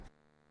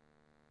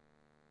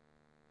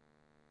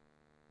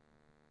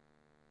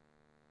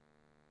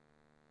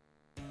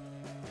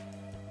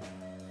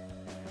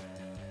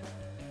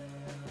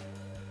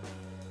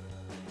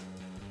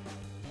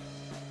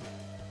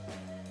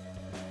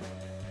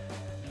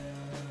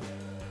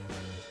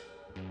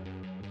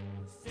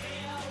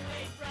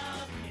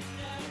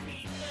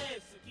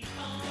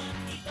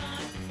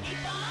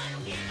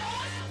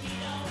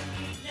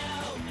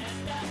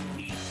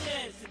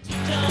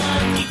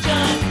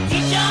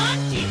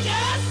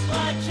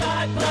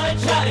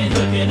and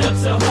hooking up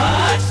so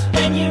hot,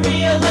 and you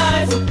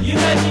realize you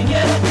had to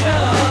get a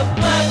job.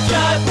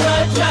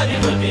 Bloodshot,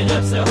 and hooking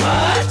up so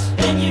hot,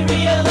 and you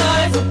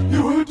realize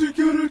you had to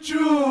get a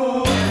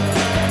job.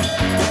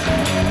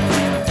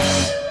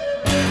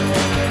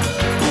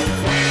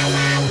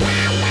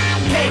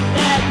 Take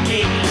that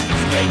baby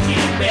straight to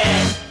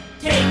bed.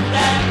 Take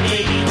that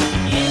baby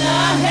in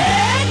a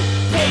head.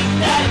 Take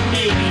that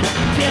baby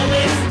till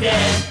it's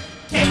dead.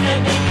 Take that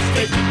baby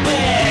straight to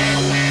bed.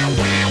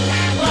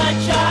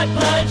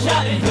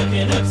 Bloodshot, and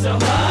hooking up so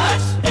hot,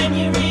 and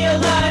you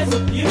realize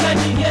you had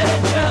to get a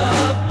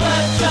job.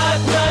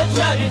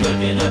 Bloodshot, and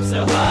hooking up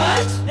so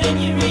hot, and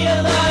you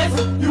realize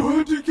you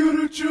had to get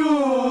a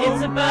job.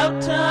 It's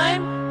about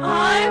time.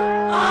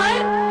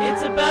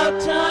 It's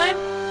about time.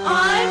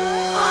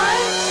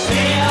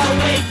 Stay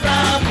away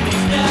from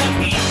Mr.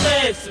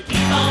 Heedless. So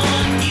keep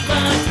on. We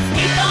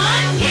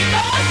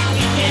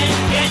can't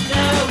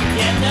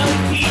get no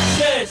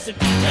teachers. So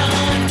teach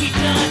on, teach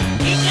us.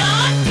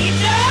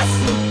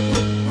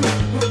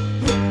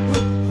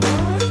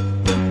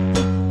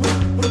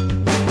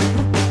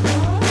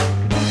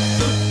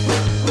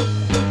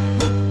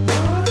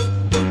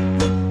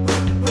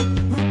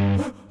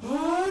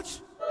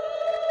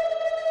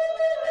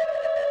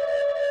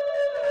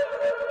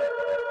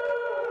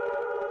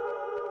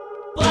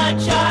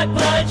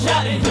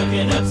 Bloodshot, and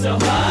hooking up so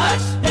hot,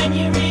 and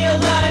you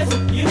realize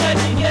you had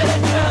to get a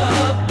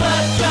job.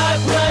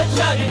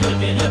 Bloodshot, and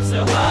hooking up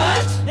so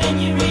hot,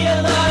 and you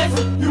realize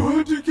you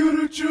had to get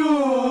a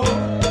job.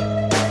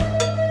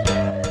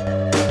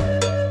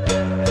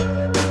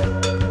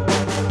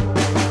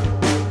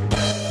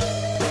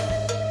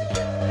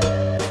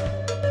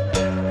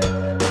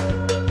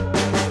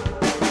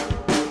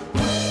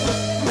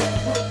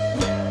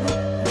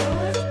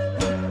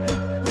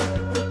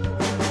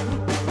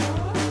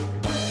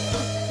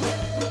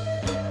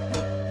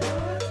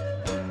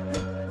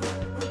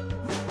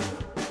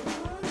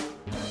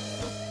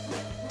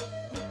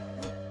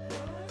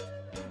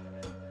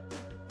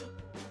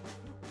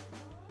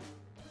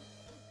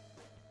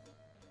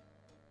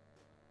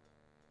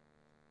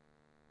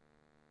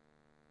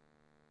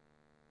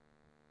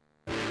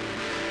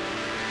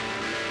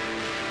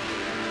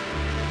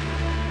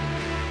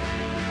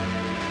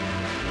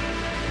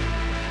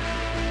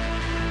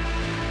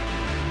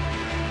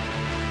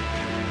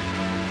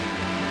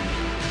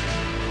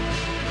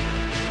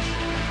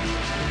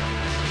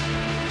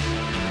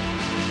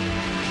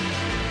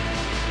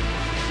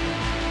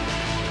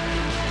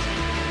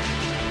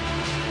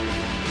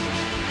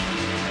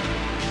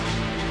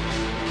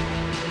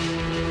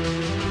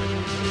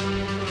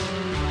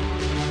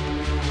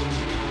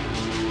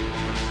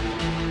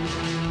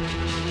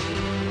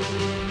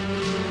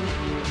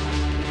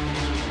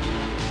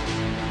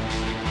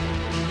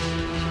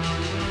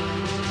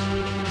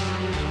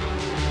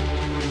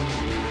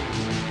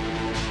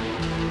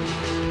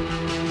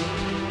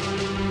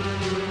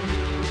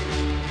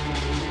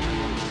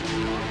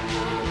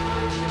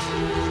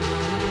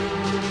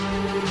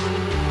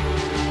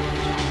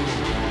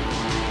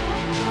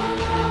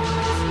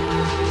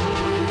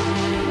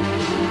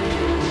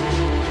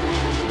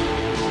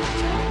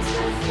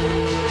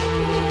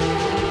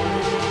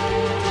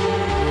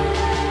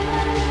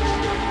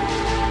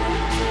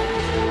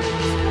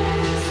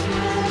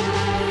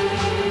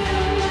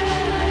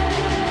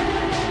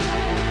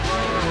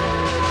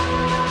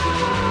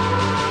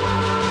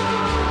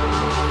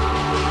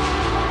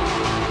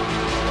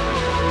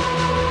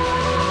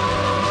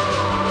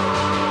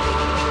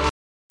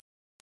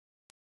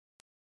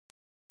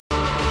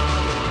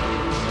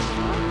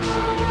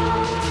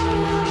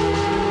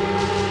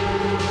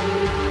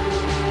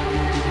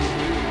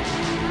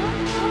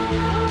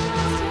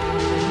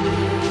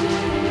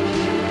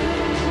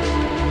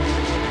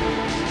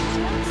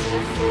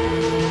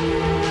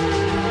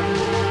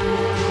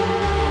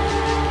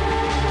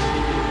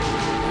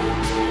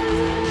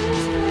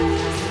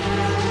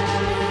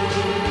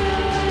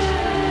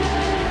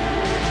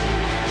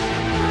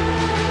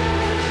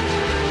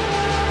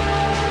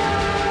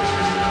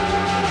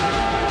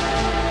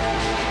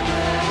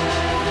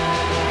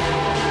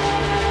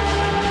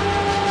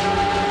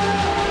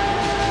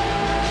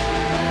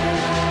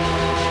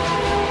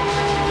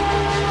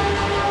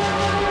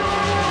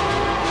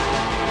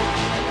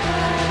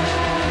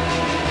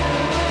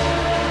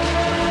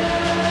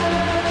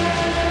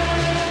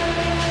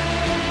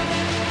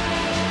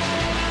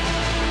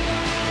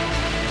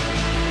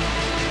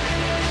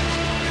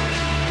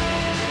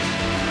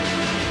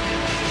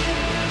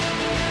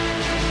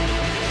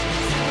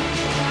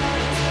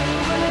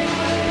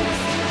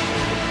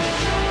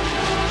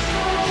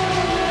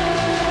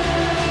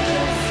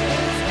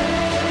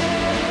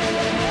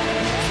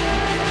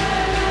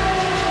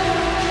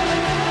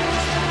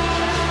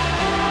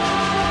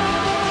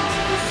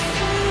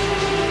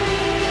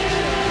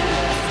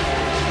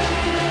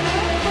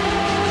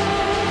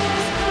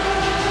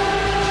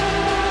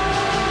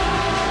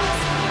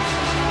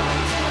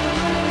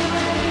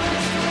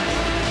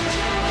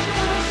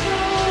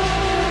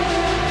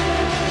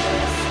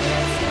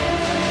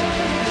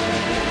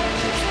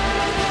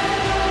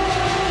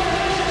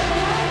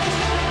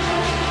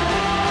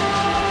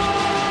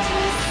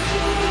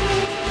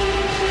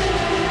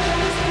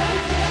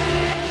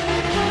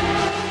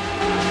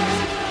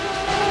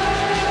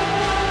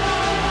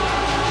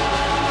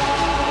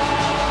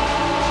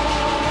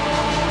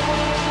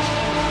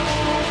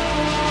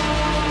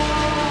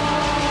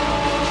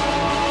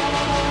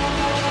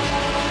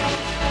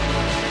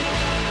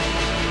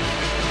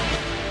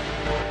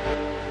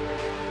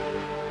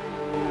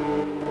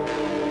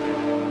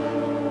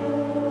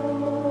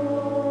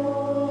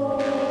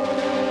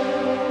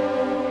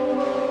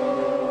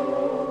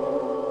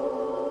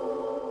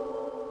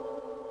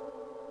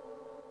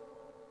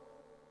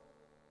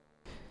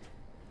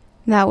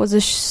 That was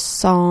a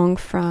song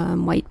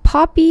from White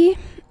Poppy.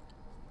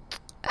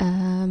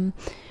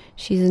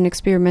 She's an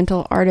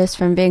experimental artist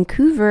from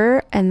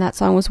Vancouver, and that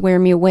song was Wear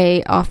Me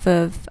Away off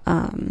of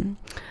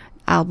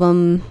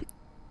album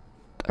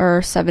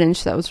or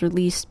 7-inch that was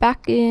released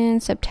back in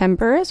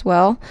September as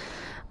well,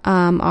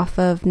 off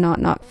of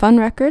Not Fun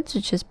Records,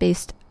 which is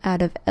based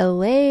out of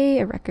LA,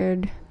 a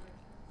record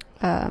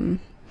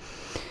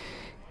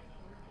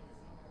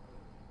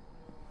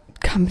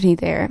company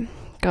there.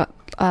 Got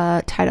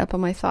tied up on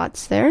my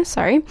thoughts there,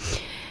 sorry.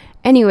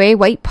 Anyway,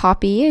 White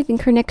Poppy, I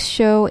think her next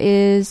show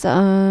is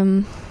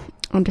on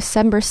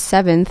December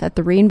 7th at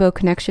the Rainbow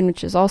Connection,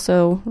 which is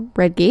also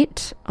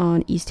Redgate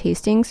on East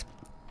Hastings.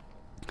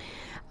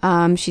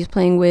 She's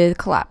playing with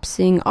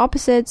Collapsing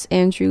Opposites,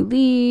 Andrew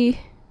Lee,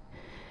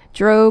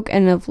 Drogue,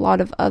 and a lot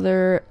of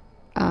other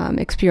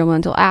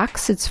experimental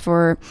acts. It's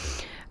for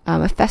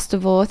a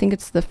festival. I think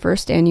it's the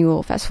first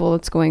annual festival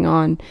that's going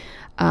on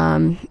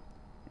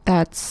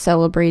that's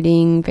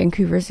celebrating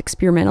Vancouver's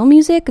experimental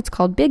music. It's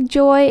called Big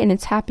Joy, and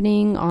it's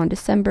happening on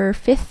December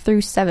 5th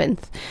through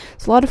 7th.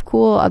 There's a lot of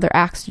cool other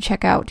acts to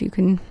check out. You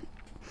can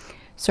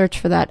search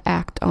for that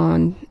act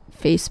on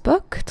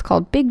Facebook. It's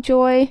called Big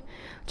Joy,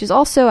 which is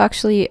also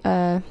actually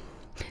the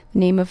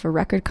name of a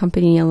record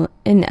company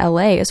in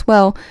LA as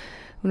well.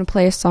 I'm going to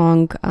play a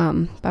song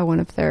by one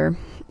of their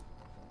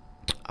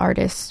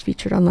artists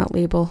featured on that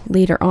label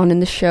later on in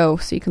the show,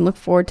 so you can look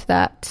forward to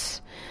that.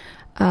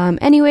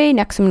 Anyway,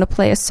 next I'm going to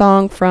play a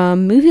song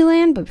from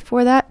Movieland, but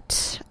before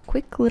that, a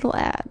quick little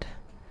ad.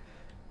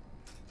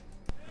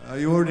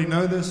 You already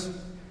know this?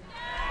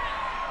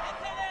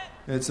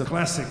 It's a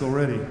classic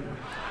already.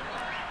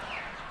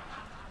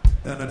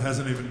 And it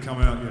hasn't even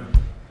come out yet.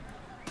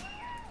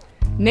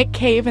 Nick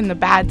Cave and the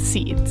Bad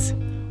Seeds.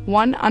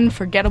 One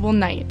Unforgettable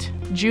Night,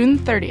 June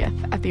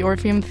 30th at the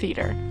Orpheum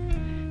Theatre.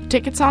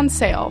 Tickets on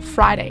sale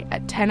Friday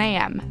at 10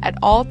 a.m. at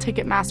all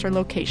Ticketmaster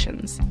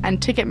locations and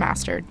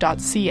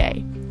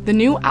ticketmaster.ca. The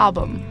new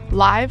album,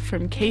 Live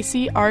from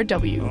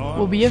KCRW,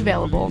 will be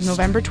available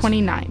November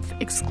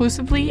 29th,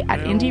 exclusively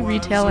at indie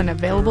retail and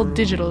available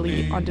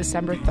digitally on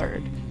December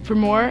 3rd. For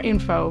more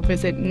info,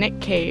 visit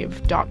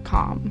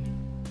nickcave.com.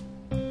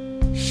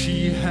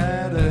 She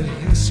had a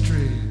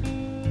history.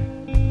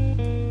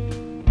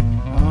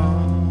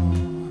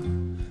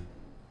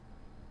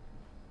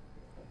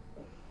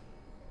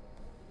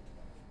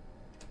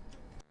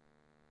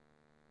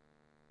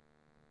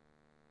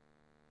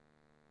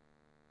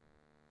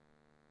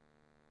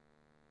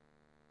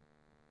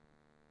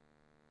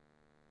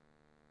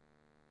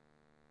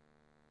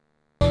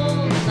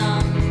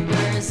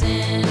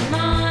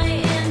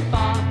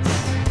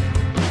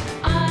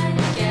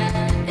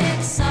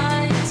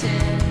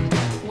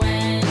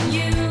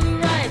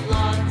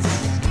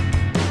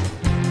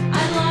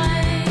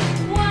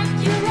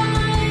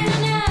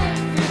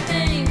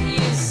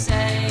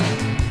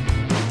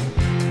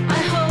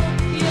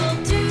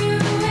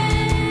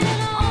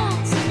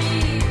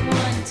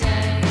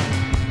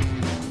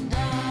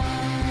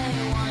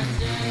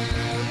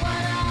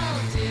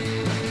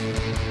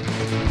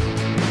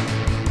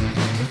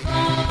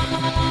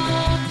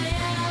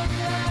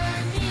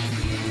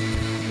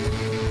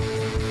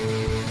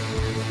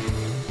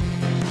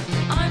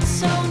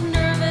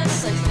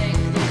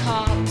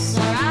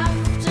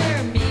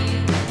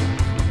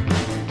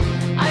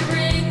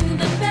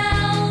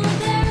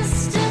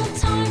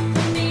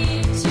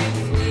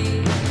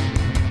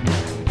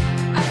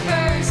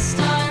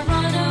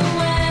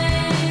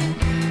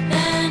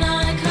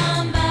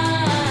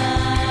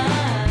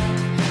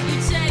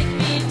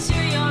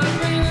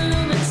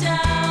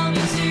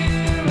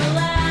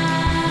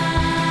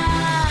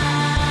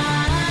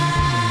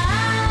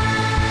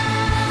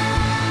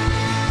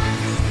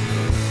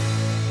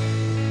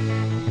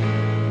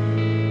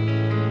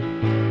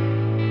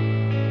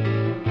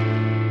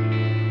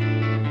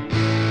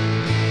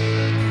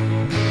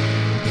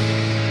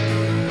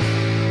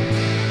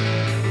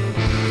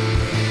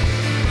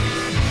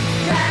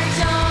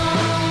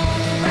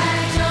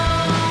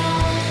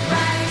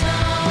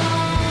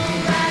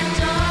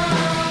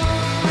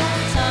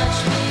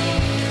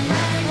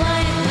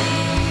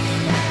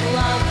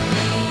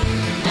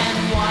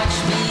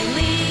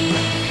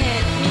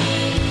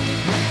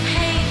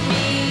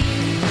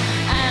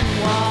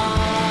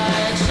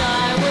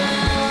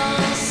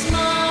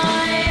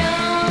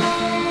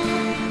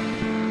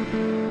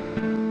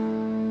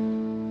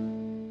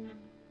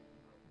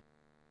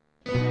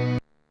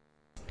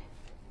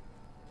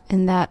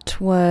 And that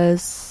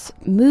was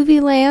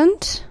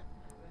Movieland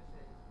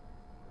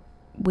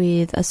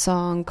with a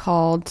song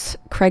called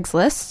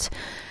Craigslist.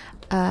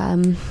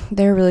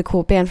 They're a really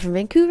cool band from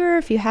Vancouver.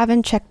 If you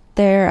haven't checked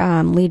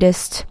their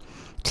latest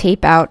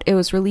tape out, it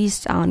was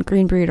released on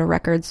Green Burrito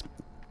Records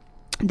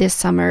this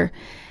summer.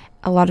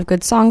 A lot of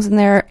good songs in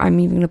there. I'm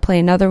even going to play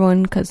another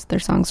one because their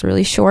songs are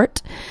really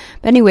short.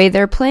 But anyway,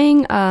 they're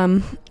playing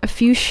a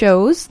few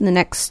shows in the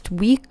next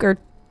week or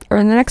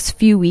in the next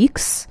few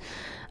weeks.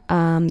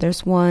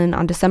 There's one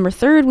on December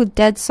 3rd with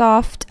Dead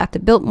Soft at the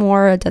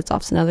Biltmore. Dead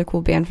Soft's another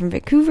cool band from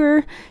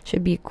Vancouver.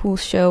 Should be a cool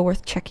show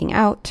worth checking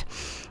out.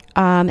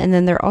 And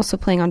then they're also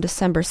playing on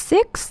December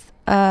 6th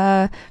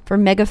for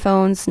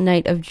Megaphone's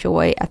Night of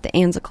Joy at the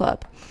Anza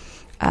Club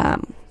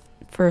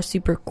for a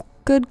super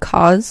good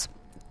cause.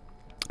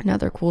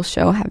 Another cool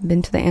show. Haven't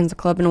been to the Anza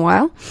Club in a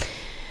while.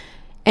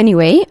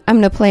 Anyway, I'm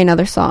going to play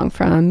another song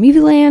from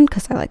Movieland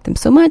because I like them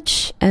so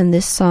much. And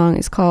this song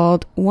is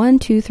called 1,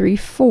 2, 3,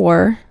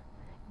 4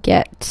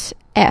 Get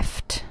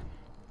Effed.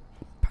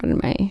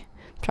 Pardon my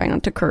trying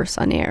not to curse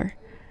on air.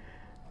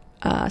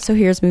 So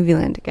here's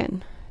Movieland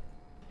again.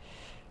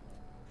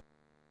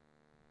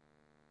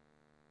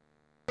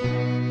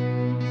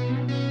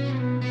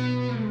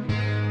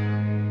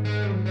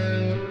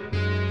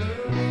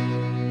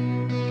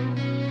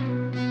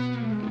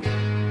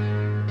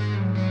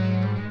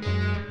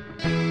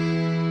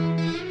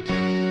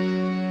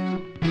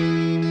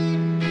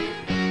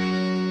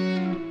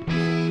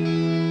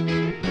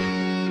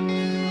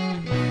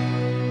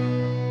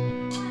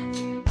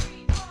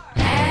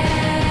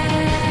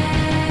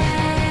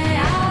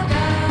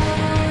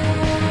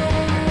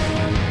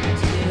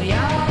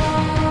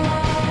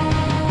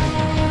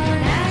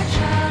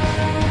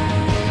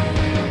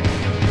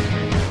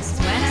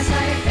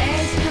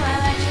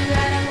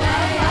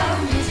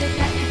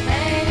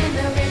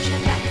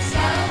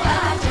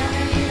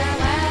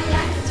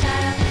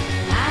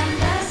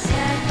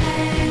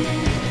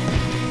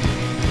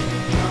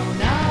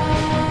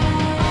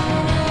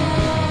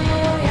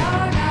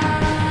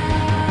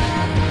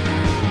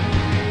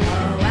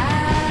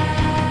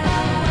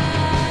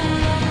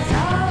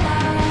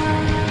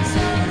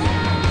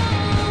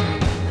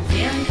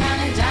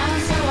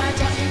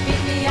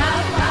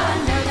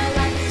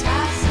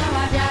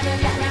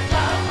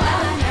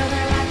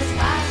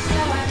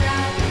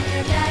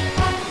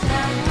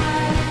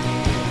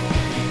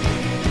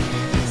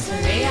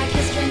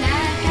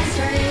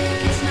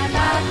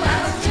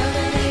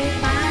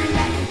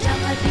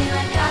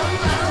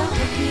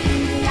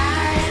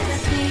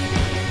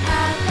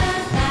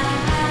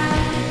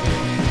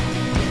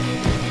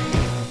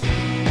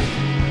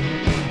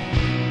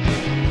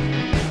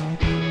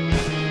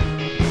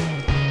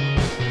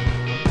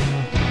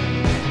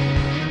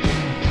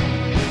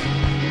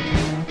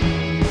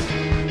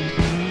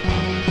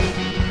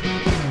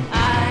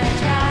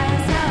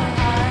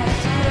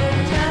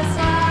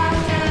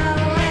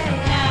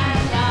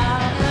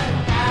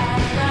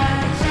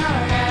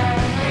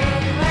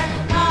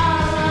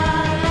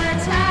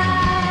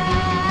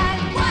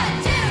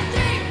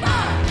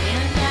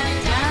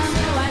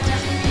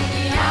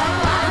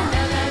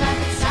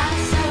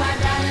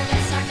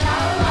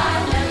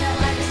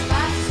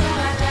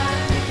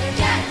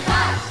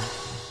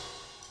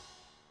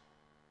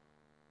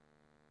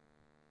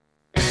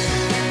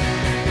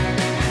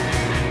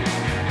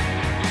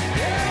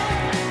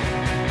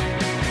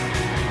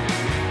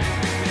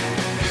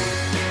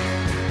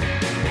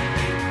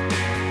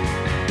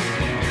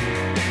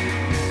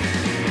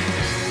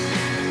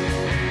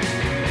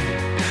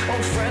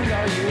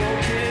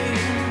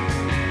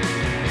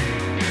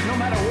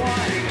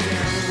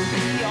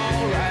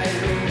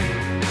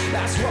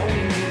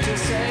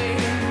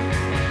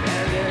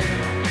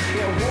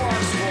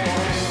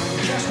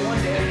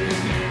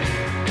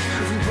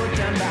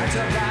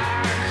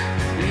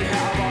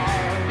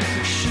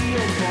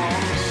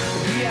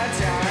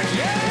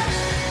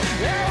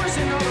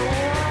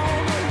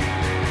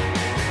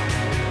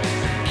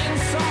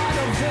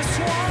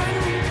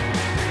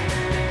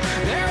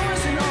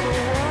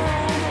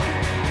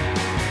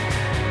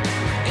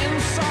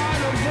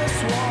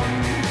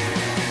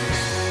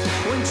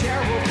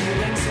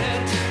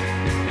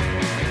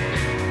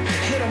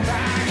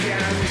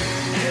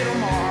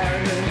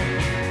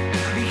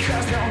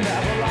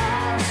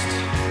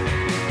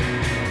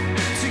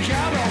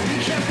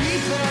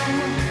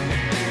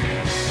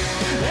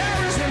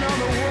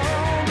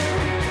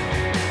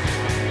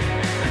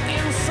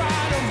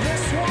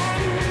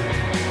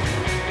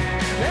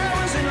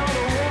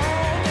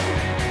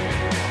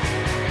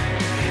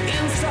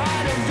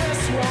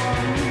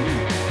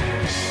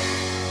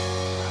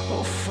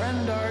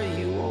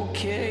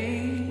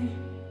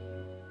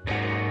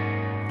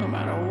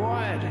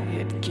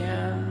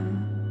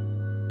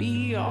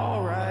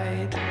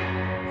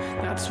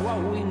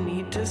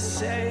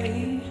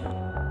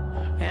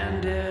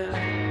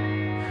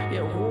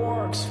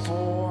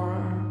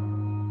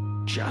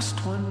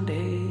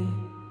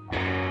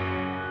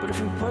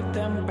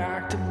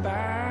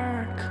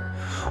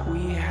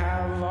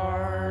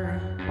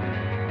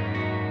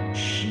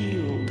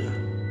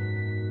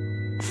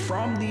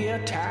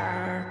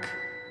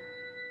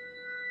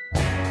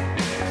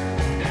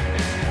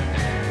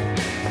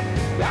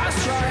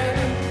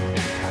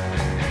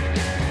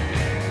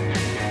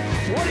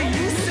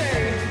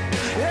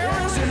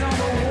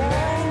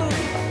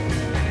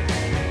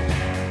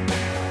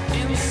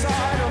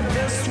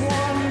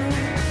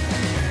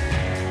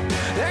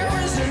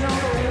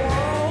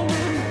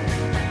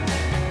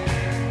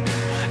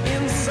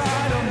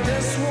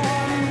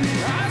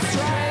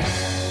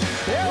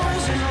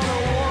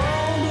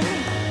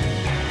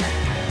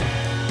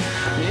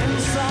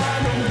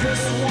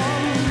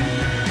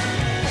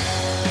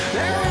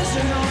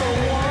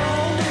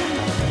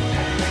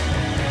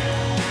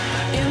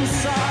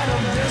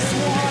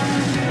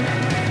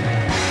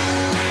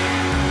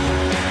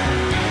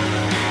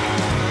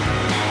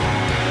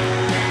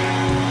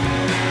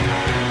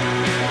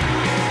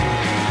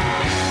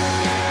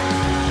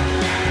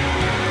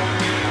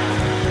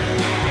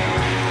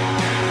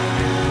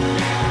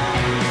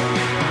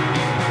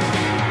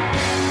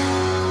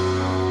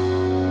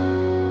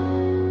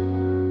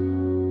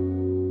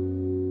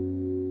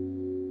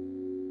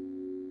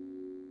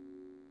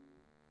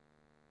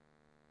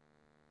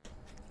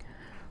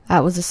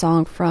 That was a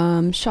song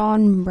from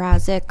Sean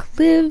Mrazek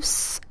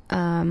Lives.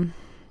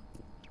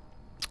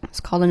 It's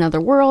called Another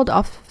World,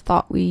 off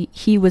Thought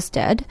He Was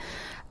Dead.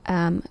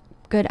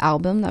 Good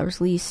album that was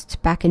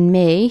released back in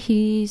May.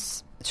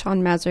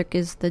 Sean Mrazek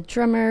is the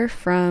drummer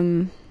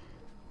from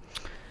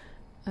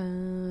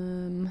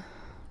the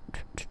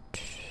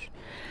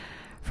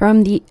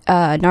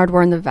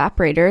Nardwuar and the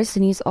Evaporators,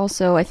 and he's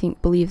also, I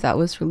believe that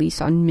was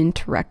released on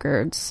Mint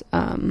Records.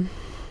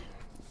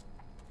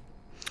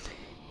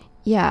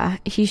 Yeah,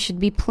 he should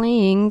be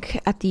playing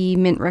at the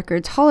Mint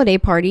Records holiday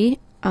party.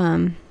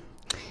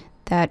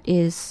 That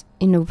is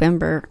in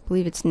November. I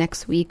believe it's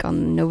next week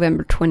on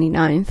November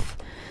 29th.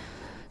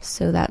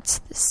 So that's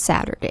this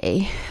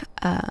Saturday.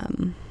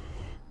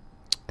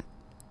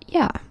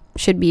 Yeah,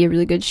 should be a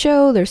really good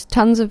show. There's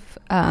tons of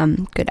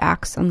good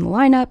acts on the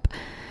lineup.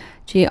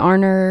 Jay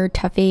Arner,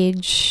 Tough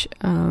Age,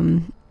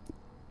 Rennie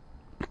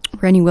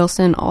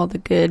Wilson, all the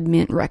good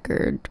Mint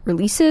record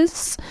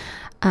releases.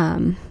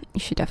 You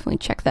should definitely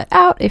check that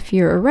out if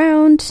you're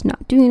around,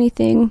 not doing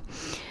anything.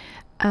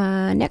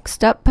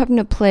 Next up, I'm going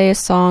to play a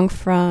song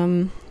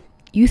from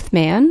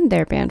Youthman,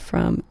 their band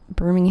from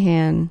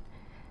Birmingham,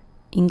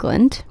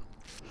 England.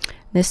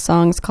 This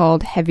song's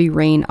called Heavy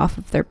Rain off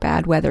of their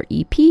Bad Weather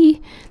EP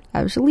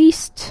that was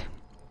released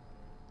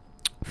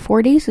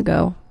 4 days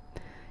ago,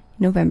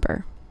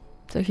 November.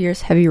 So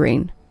here's Heavy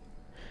Rain.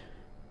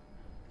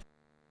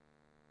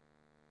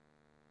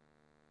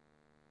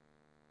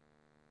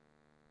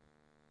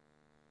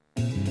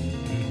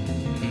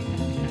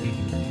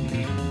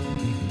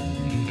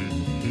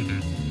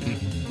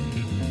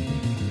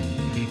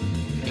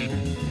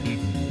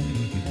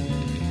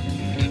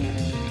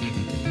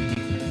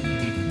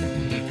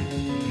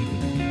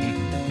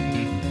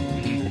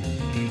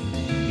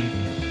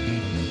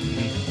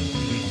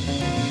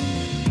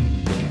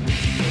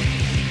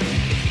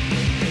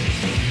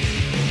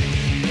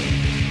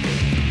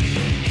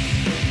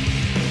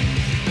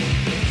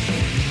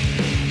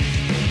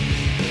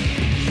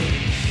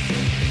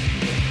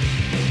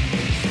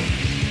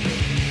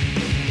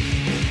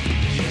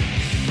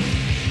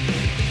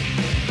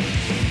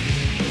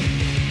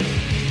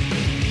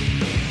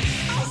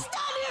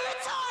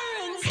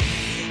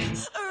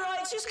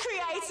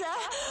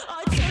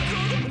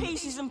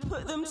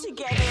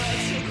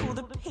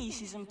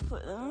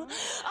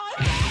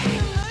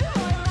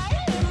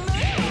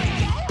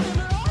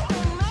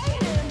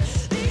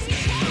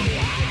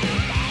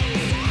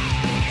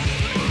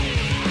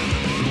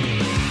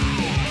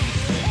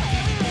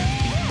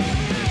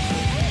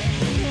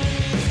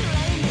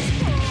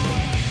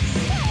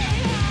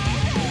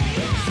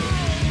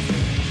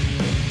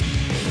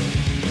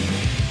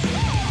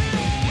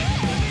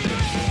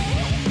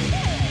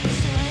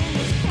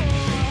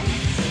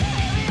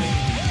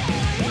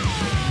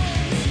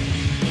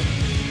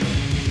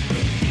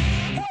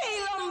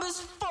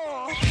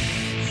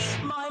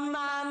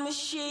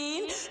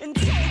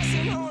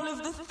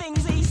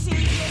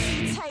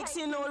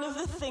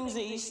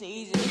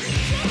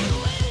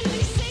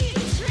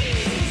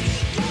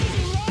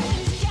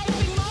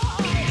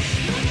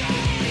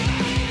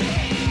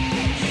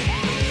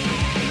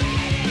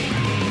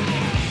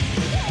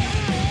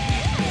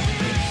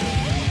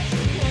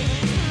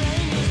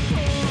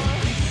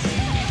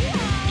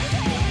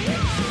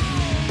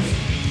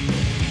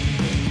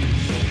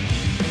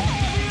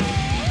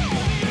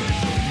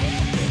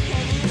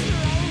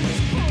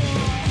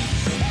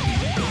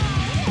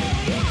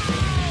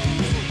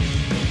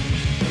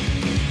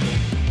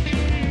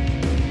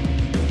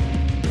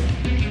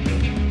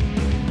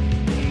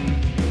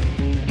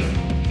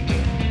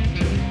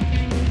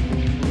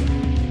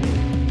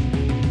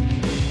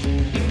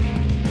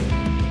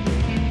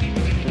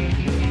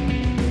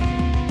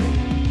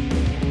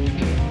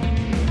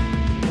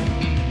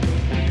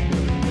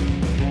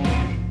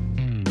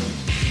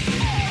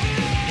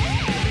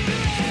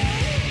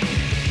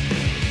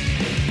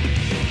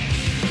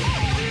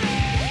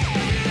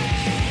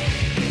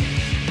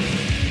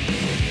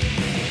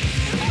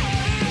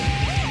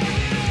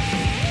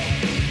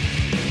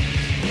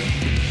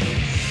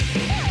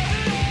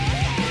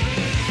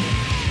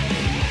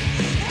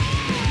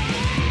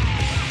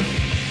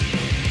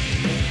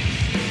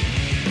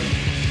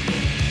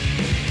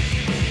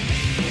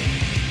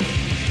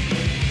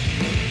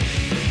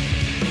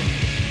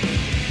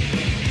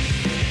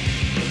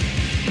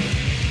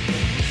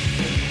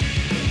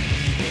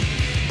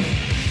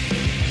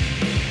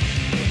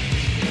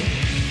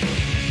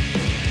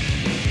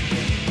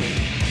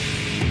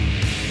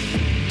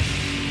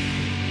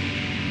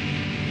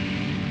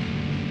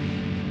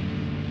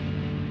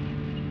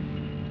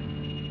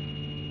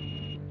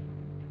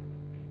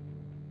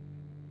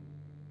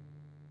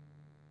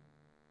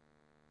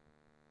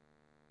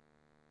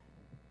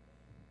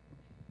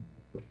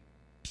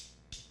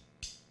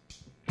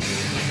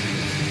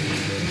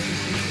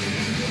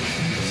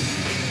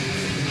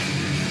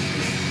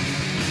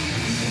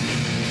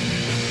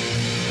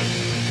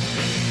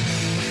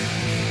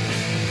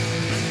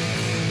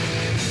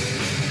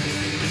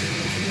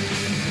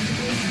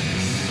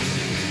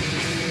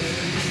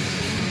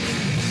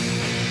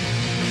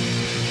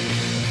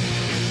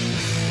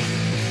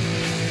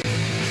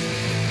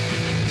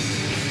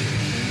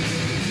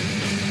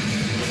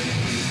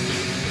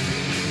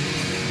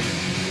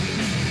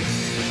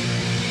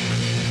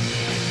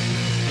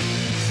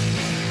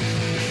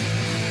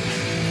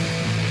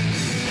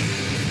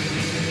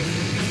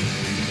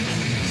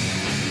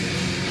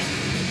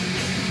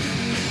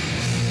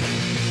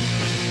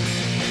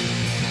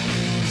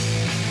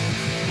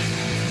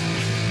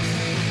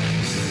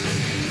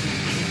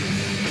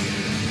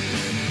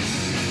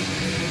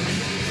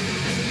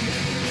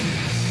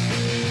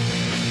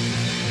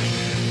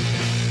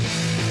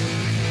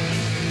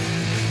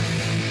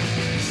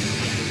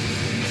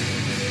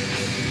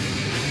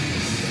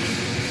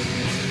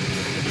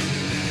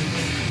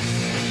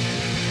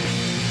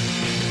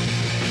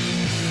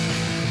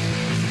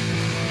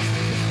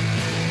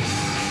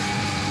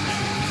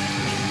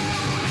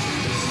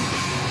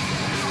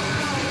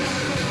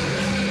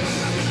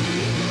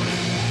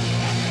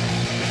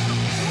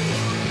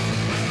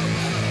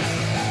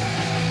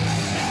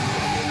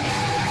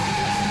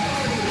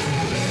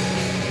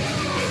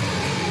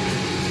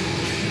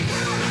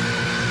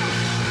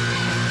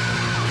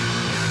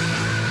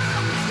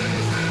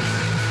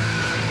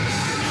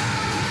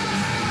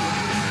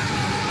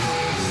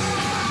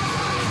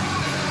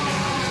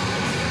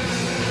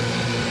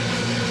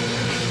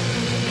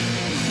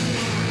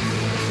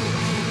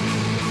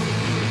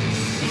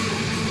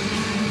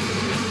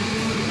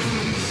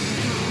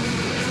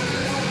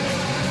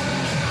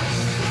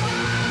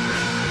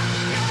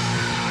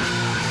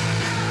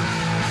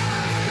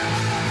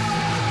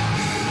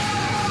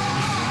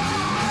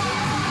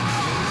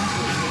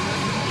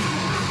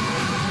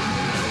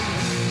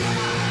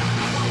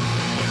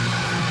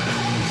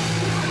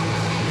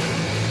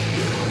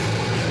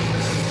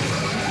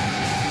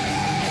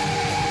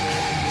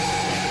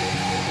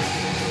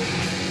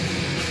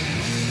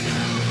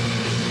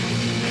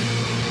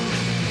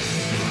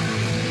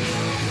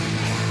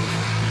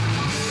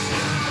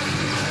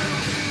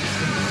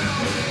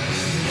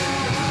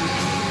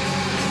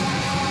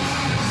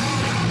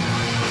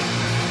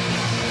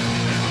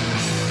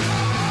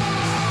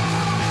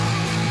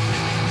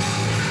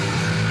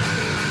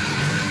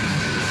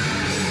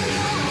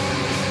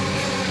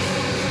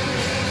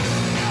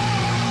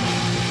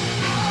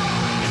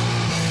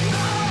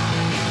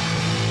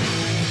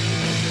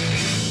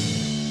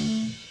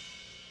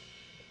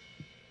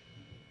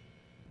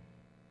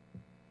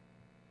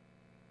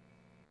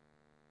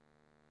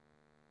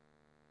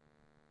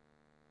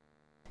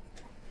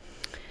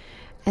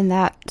 And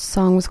that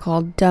song was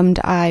called Dumbed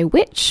Eye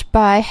Witch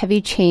by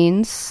Heavy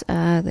Chains.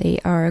 They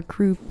are a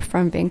group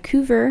from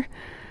Vancouver.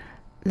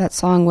 That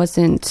song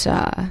wasn't,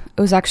 it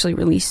was actually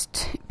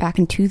released back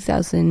in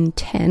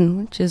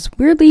 2010, which is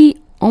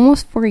weirdly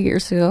almost 4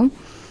 years ago.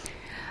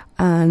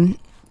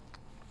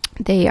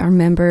 They are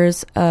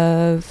members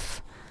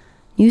of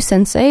New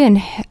Sensei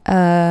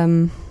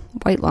and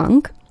White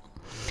Lung.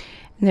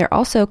 And they're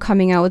also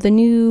coming out with a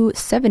new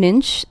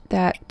 7-inch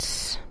that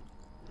is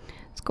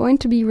going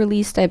to be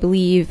released, I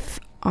believe,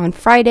 on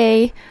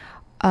Friday,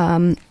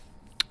 or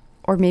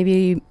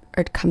maybe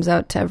it comes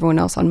out to everyone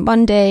else on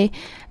Monday.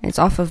 And it's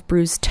off of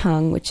Bruised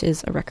Tongue, which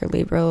is a record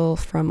label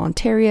from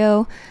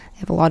Ontario. They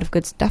have a lot of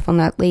good stuff on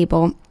that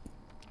label,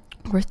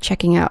 worth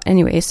checking out.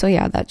 Anyway, so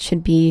yeah, that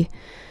should be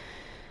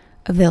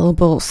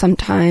available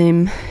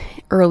sometime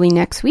early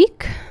next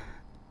week.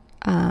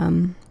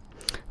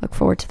 Look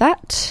forward to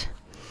that.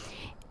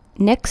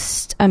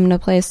 Next, I'm going to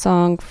play a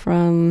song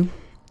from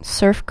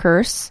Surf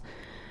Curse.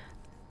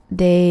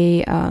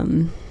 They're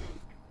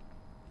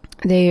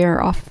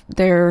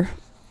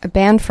a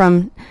band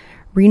from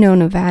Reno,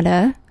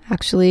 Nevada,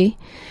 actually,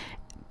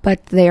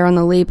 but they are on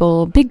the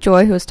label Big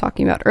Joy, who I was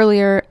talking about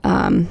earlier,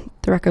 the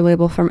record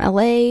label from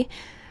LA,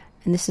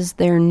 and this is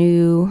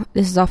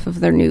off of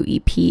their new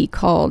EP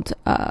called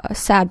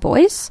Sad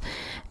Boys,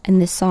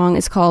 and this song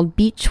is called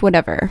Beach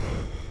Whatever.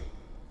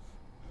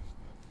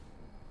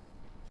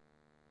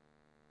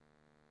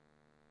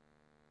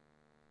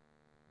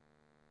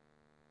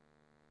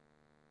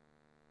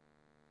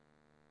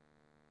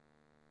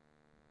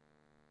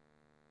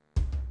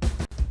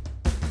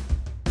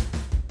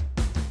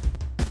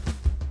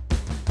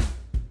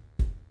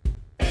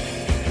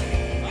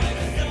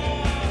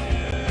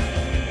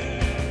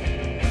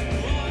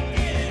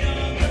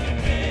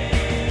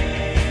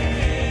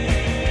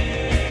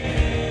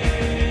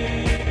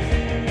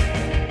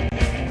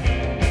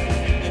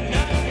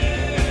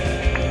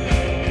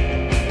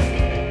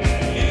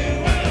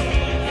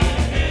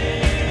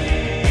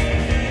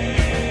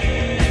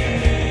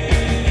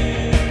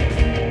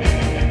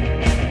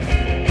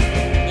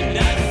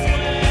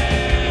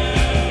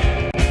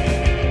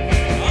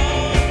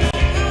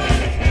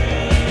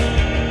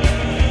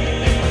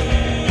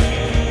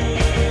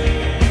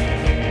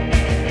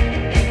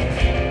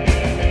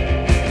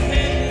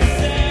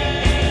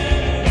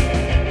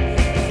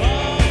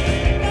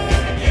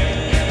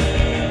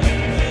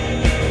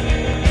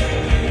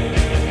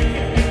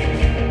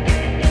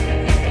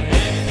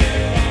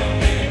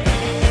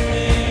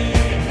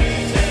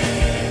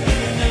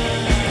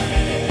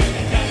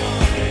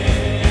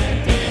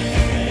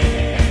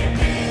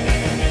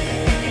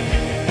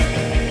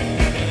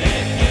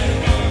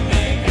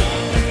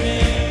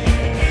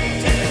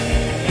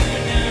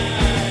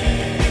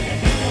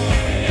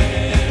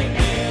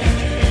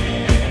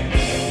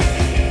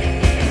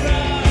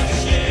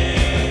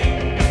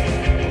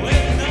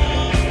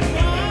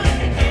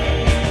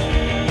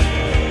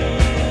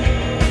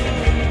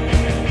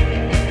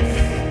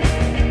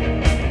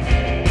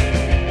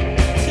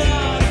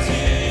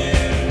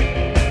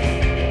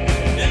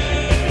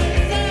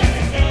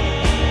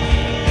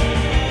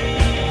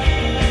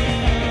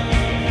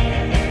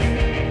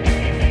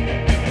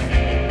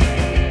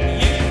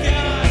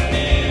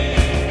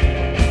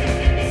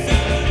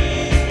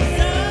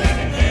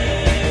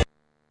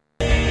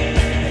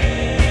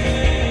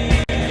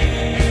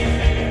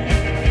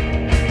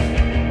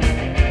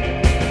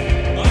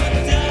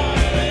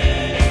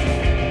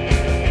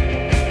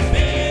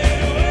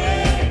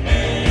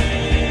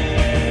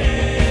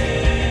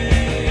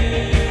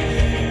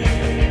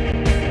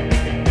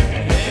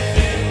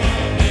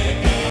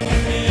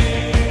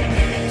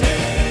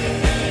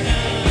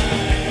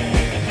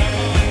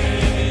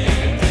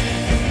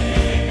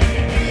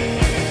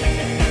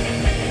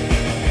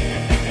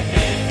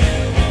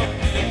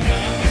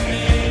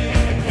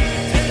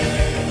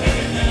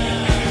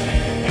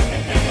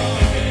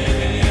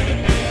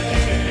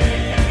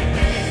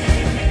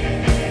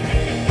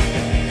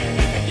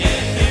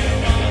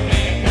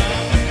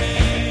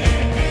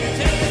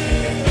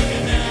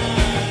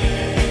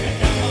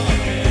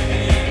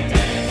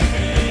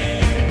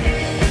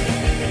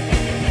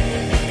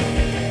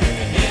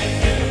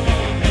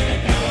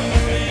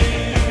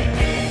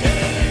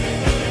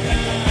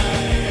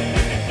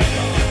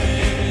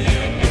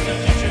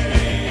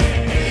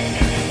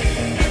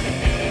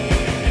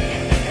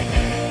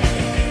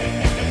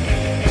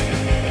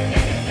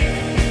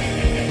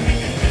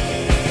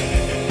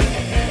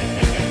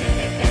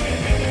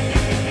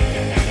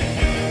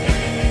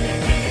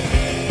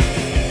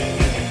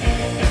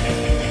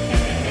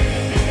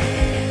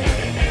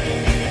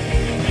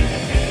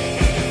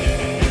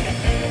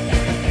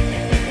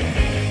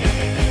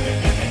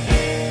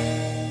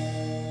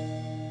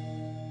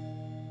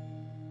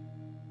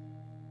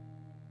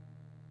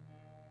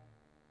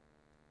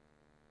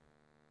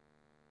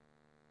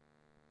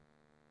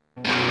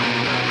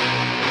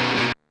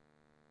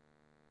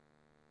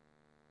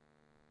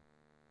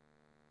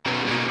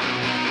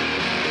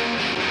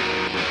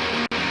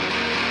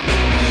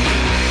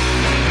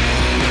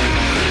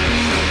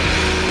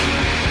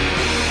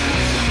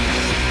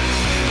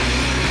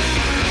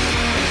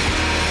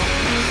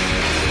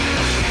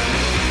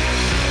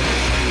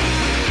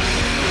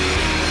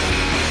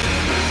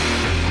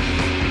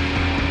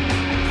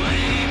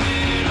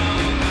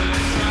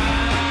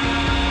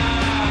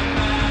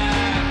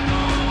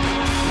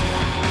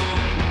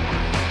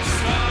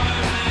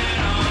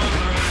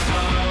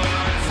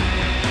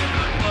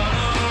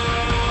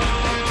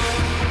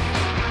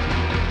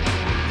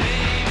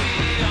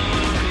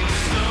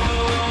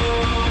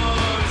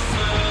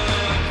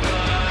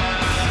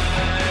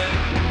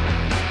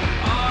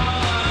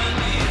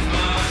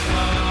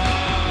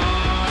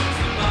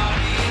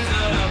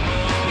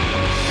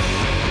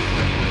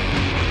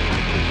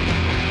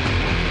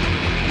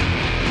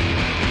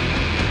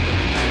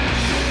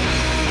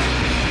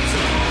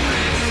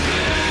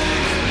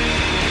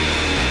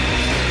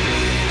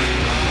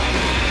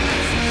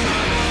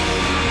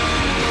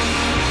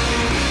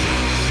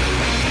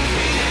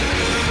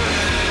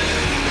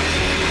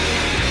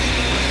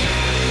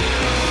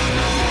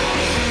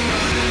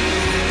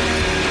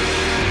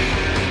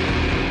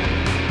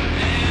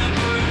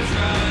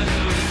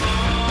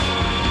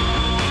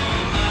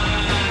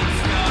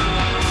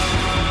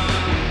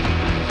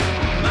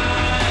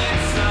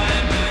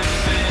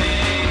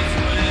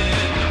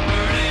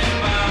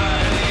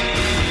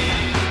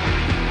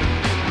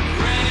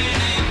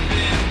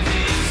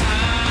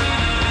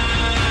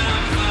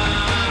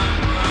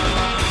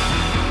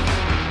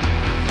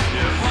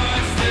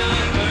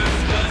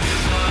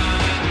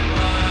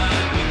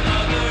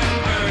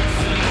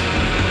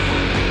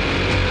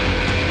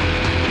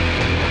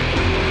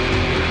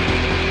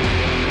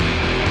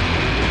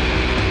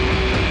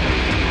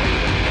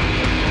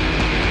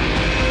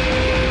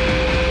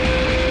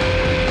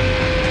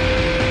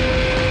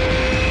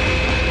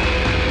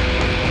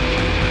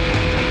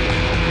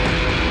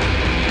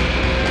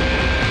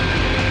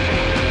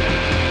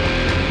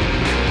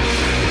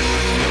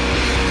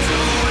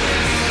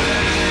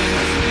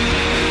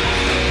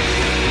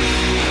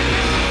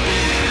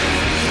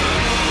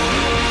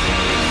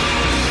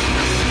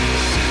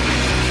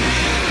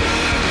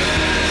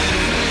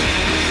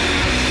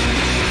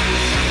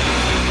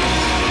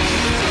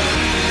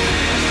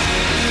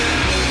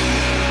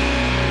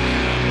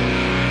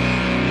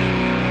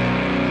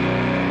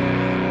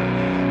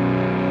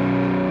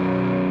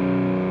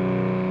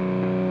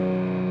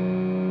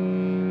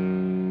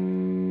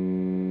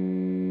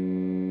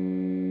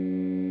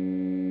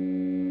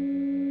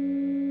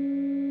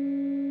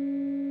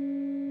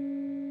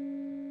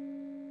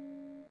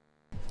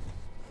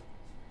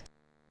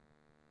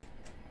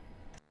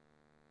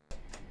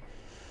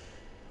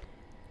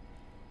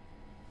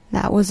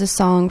 that was a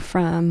song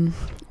from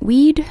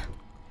Weed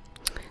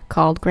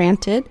called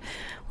Granted,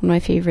 one of my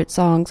favorite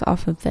songs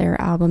off of their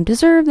album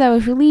Deserve that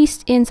was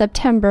released in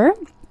September.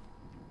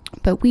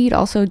 But Weed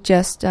also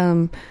just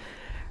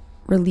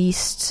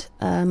released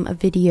a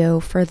video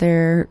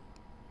for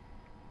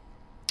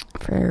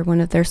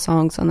one of their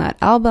songs on that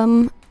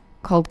album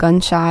called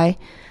Gun Shy.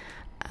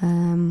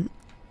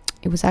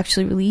 It was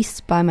actually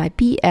released by my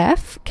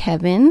BF,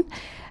 Kevin,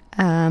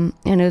 and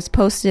it was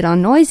posted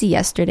on Noisy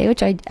yesterday,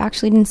 which I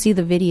actually didn't see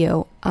the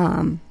video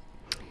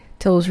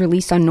till it was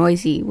released on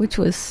Noisy, which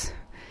was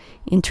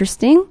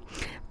interesting.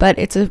 But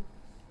it's a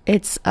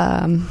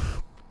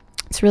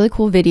really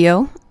cool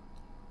video.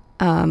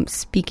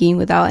 Speaking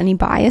without any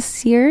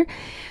bias here,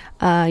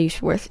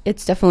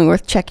 it's definitely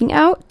worth checking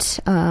out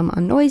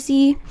on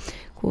Noisy.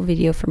 Cool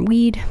video from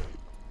Weed.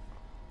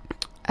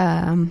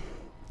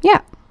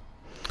 Yeah,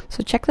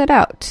 so check that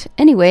out.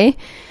 Anyway,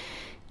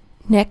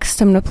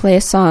 next I'm gonna play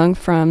a song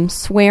from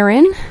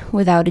Swearin'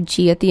 without a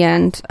G at the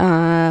end,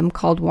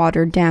 called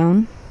Watered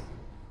Down.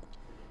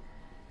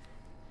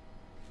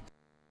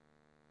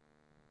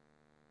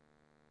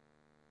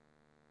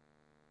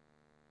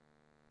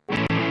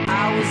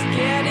 I was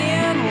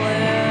getting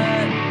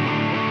lit.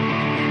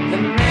 The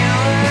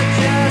mirror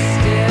just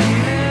didn't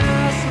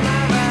miss.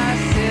 My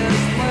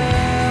vices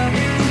left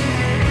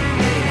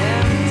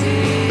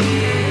empty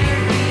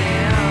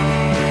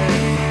out.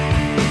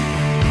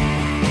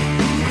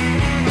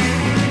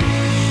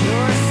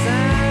 Sure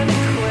sign to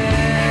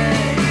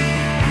quit.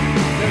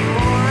 The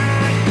more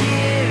I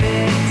give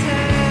it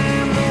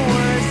time, the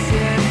worse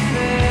it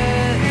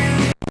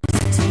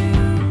fits.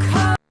 Too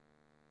cold.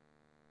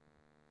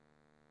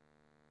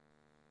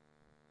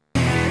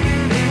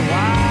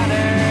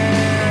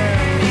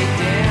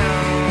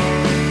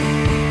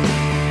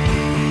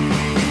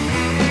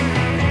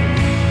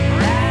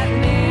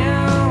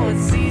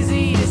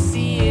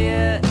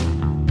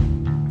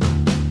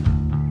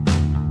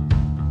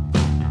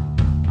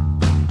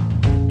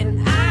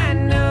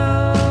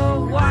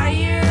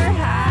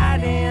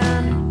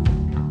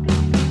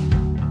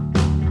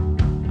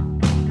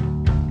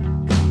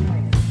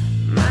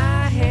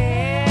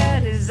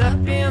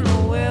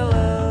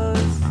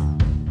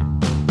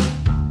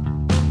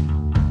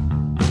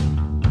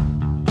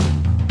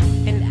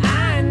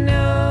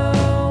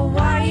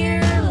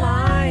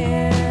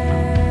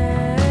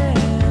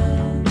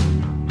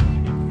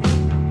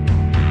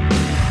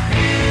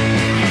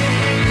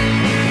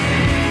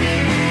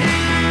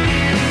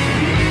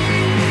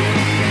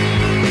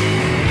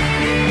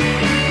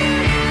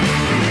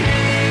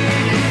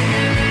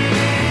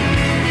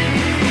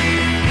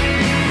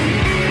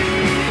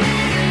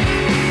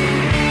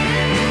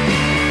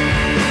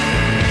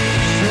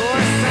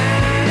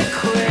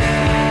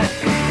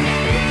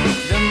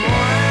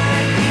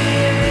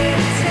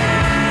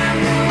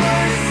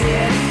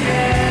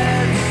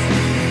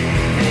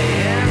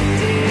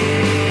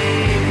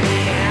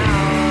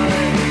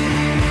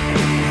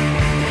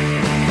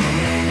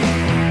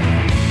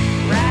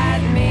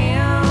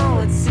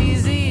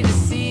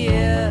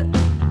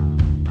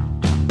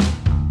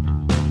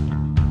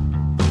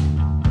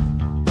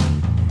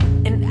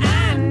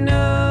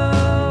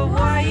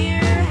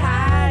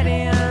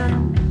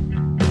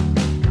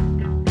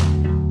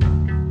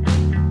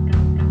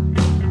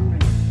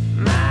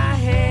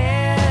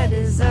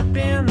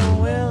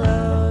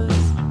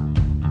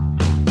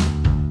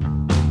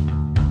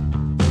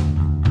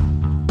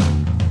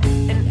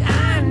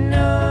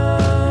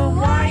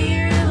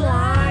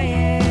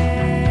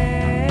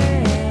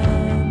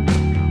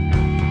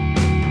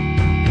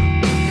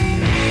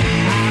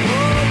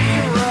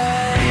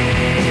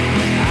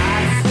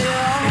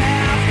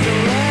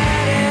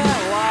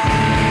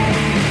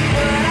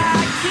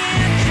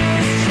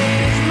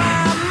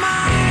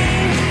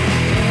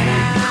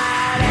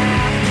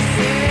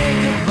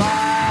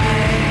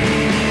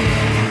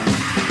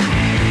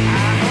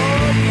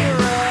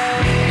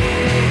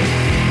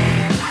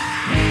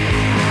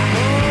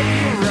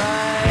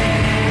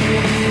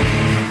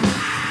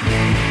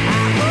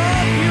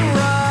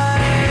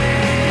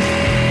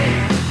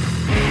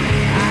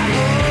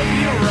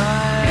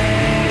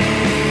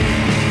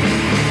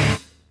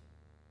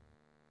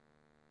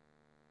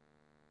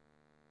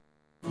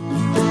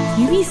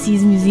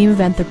 UBC's Museum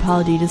of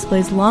Anthropology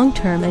displays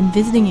long-term and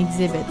visiting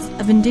exhibits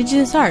of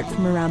indigenous art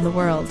from around the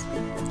world,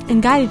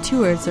 and guided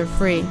tours are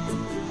free.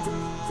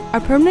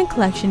 Our permanent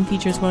collection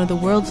features one of the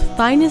world's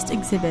finest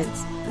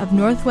exhibits of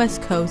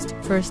Northwest Coast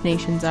First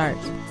Nations art.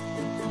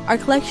 Our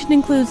collection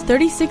includes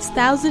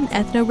 36,000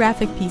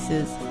 ethnographic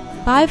pieces,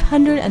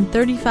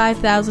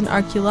 535,000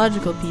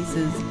 archaeological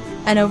pieces,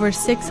 and over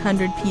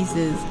 600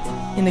 pieces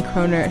in the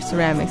Kroner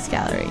Ceramics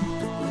Gallery.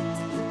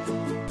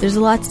 There's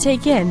a lot to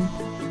take in.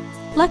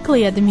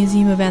 Luckily, at the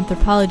Museum of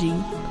Anthropology,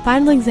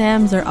 final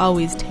exams are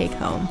always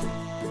take-home.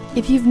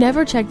 If you've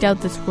never checked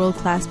out this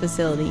world-class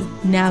facility,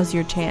 now's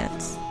your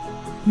chance.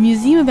 The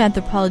Museum of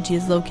Anthropology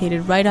is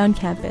located right on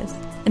campus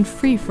and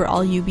free for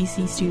all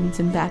UBC students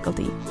and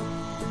faculty.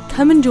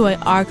 Come enjoy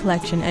our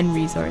collection and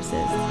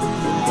resources.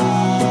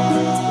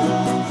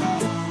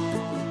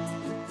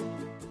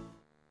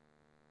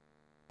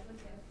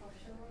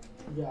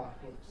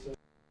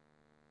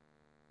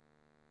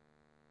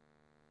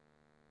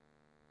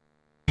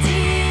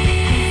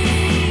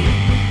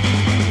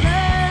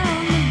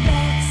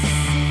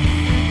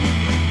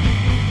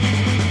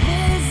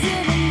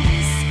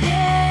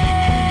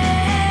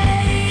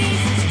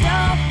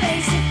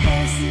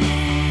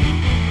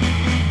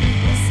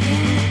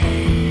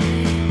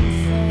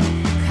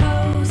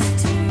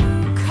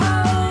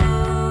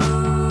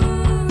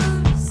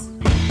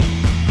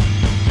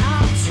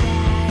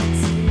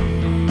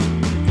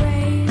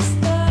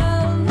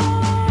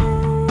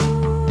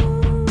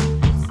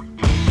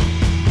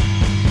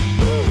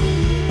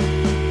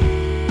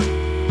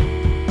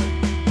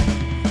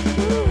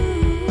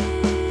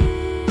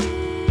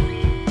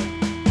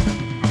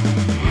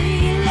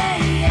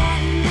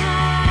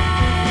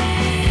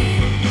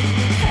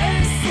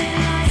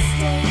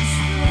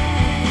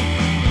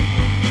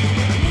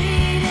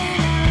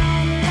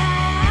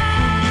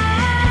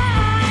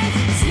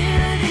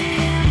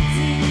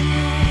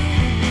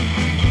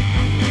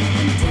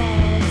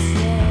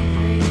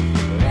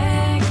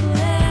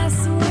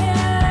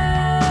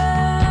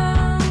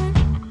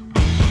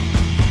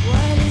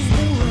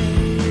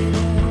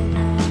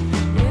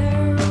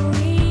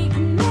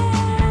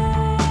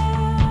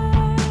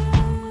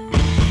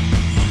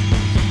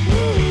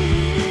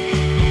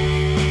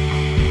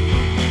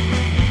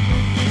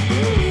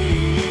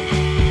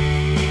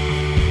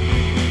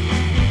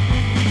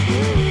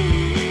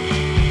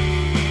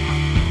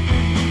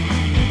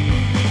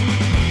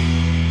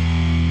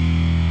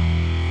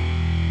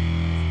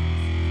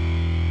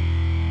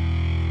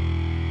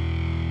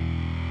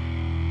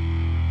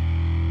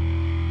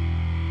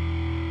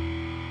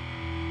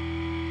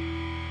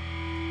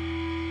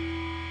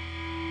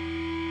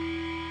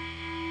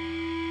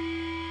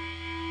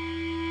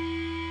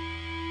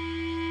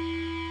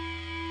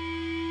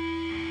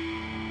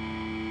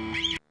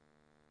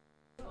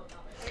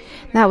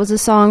 That was a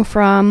song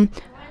from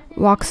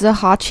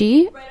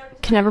Waxahachie.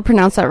 Can never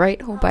pronounce that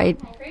right. Hope it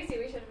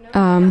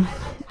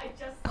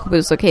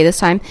was okay this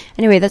time.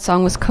 Anyway, that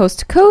song was Coast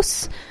to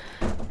Coast.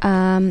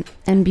 And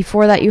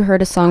before that, you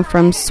heard a song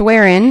from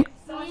Swearin'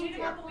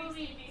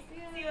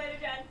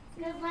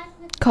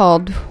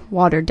 called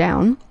Watered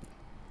Down.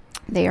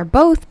 They are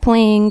both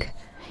playing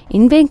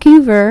in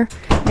Vancouver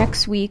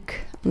next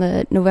week,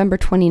 the November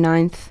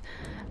 29th,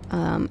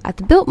 at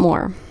the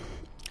Biltmore.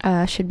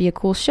 Should be a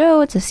cool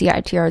show. It's a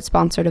CITR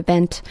sponsored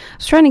event. I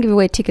was trying to give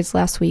away tickets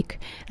last week,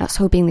 and I was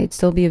hoping they'd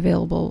still be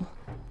available,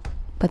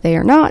 but they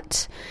are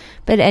not.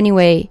 But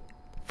anyway,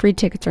 free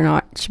tickets or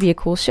not, it should be a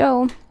cool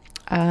show.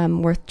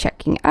 Worth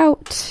checking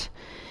out.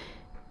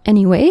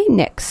 Anyway,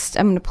 next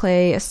I'm going to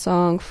play a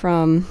song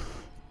from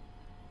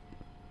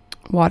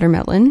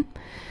Watermelon.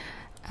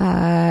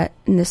 And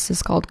this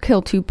is called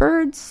Kill Two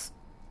Birds.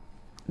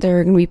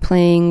 They're going to be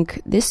playing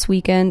this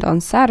weekend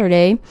on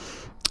Saturday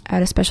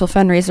at a special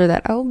fundraiser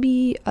that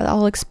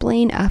I'll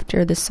explain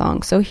after this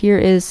song. So here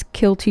is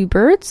Kill Two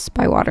Birds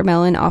by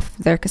Watermelon off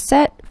their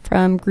cassette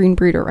from Green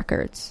Breeder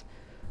Records.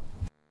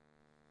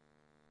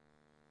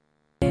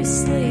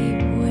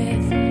 Sleep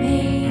with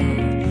me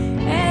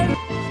and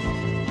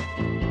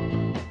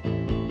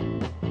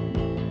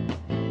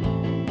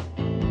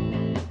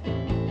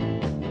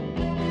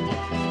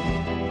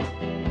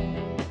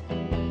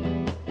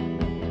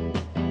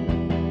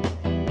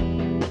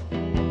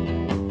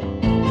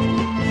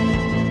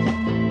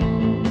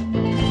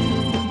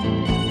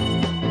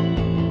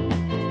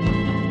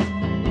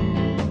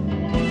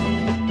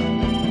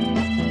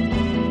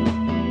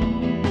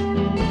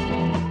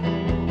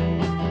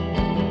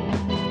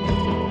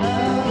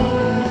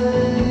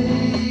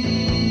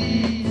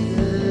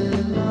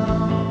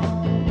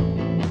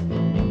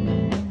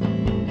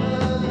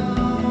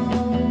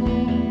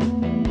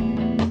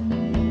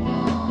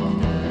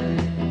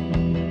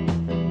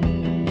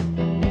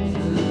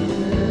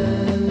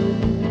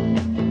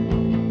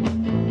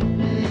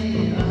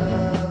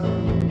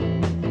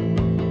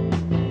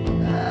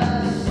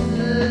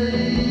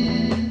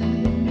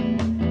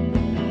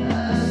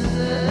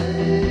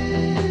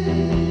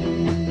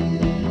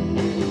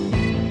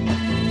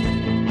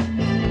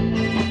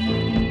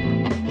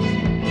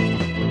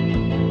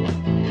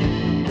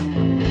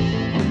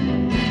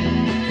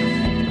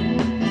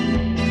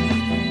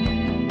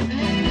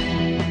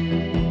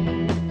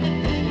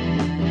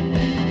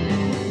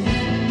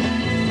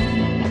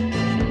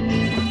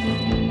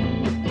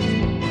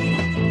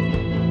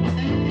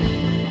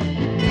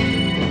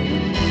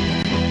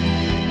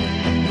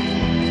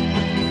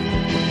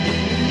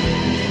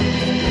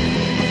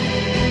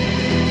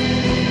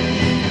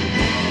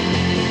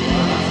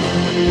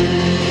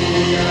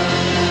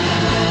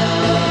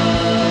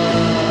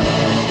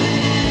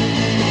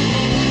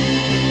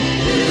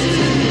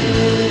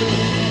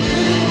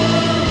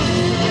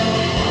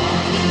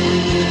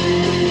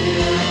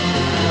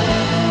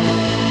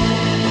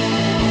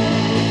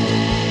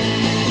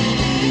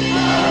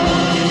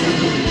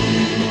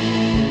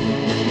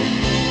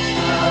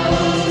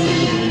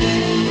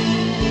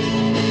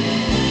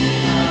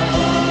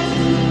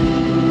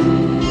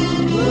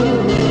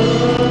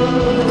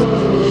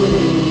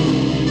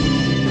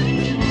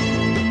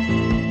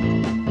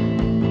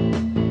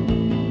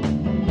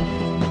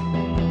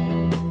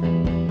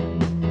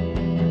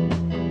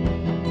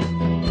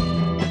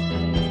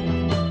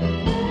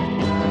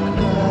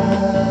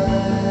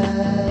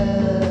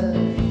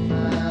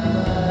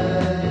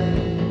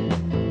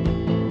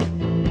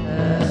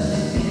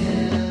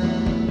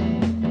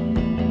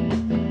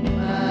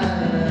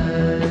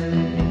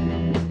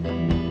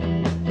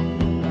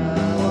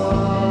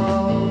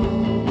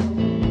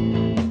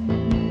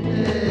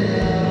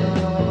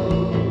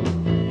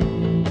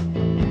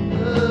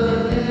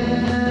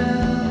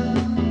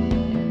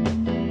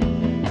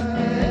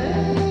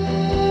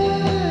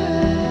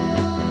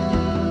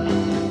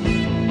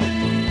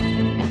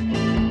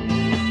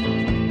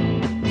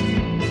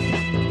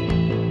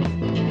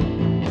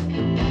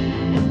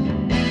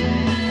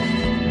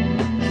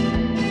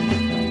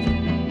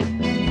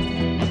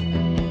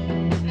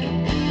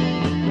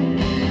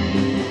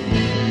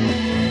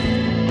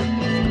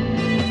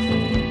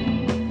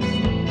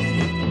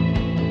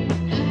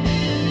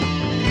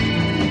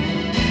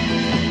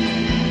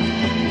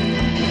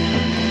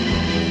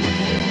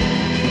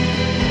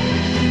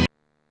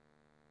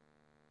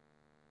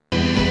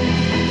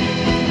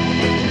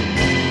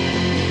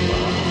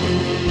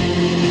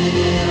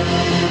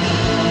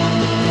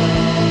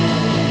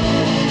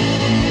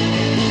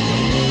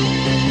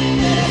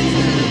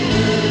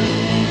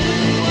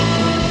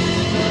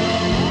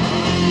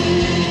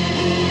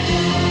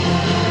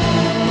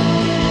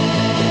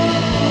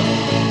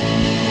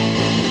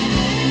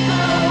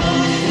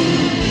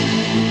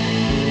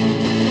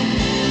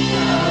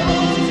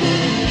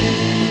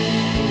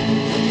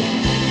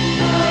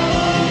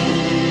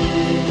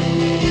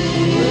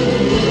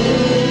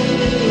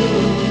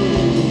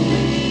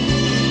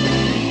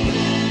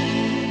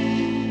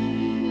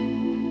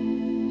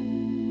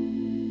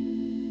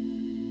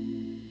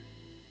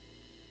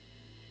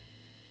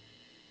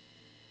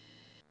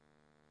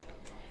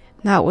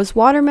That was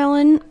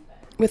Watermelon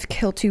with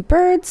Kill Two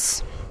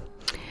Birds.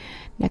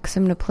 Next,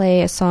 I'm going to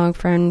play a song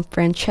from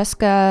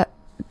Francesca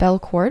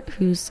Belcourt,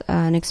 who's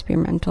an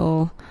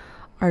experimental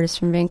artist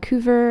from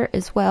Vancouver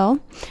as well.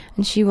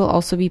 And she will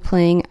also be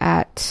playing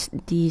at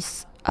the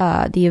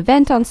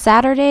event on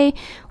Saturday,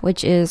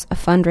 which is a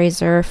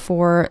fundraiser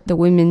for the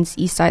Women's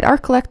Eastside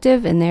Art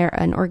Collective. And they're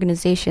an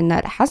organization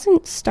that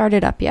hasn't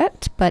started up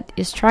yet, but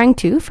is trying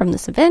to from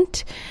this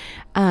event.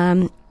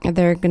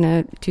 They're going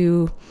to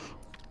do,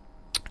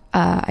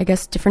 I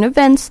guess, different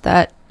events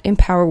that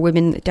empower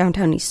women in the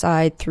downtown east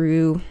side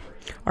through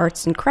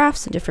arts and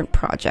crafts and different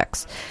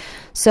projects.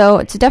 So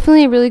it's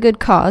definitely a really good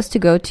cause to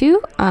go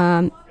to.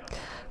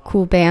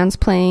 Cool bands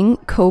playing.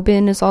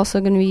 Coben is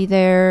also going to be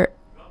there,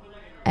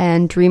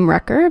 and Dream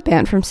Wrecker, a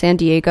band from San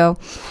Diego.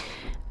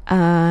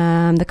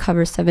 The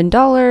cover is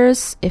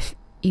 $7. If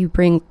you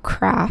bring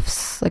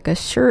crafts, like a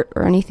shirt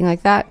or anything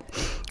like that,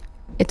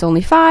 it's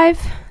only $5.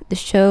 The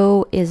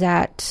show is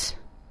at,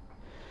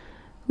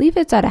 I believe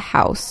it's at a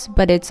house,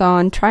 but it's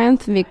on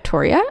Triumph in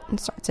Victoria. It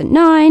starts at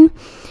 9.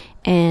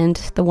 And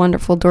the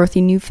wonderful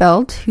Dorothy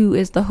Neufeld, who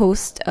is the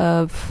host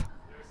of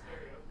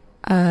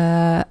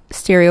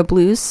Stereo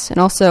Blues, and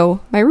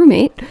also my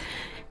roommate,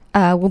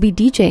 will be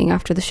DJing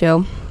after the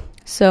show.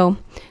 So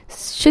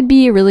should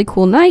be a really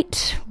cool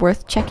night,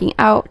 worth checking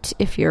out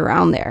if you're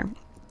around there.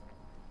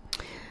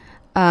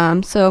 So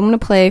I'm going to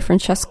play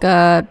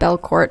Francesca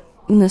Belcourt,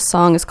 and this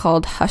song is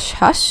called Hush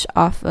Hush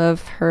off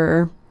of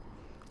her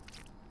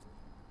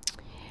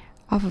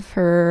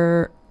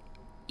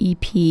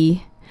EP.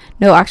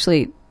 No,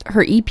 actually,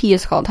 her EP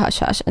is called Hush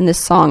Hush, and this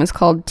song is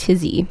called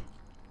Tizzy.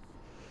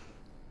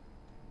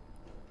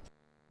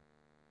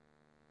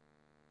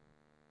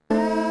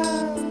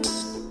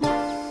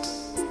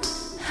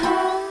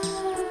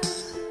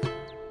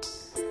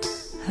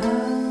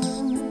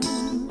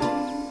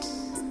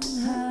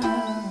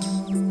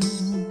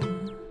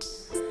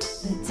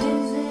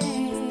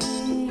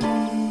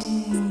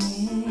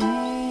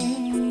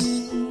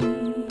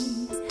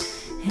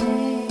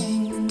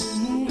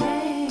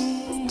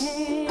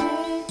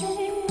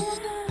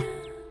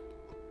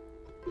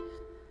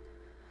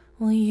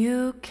 Well,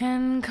 you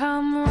can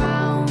come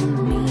round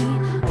me,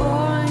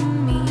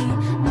 on me,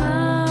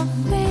 my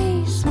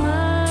face,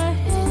 my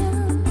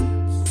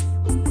hands.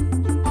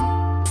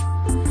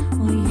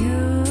 Well,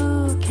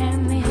 you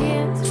can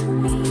hit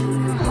me,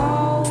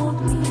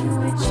 hold me,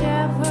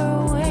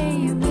 whichever way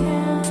you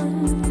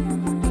can.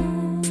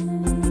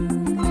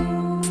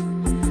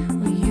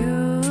 Well,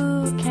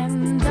 you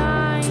can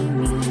die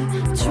me,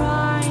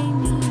 try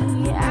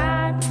me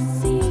at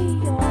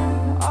sea or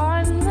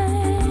on land.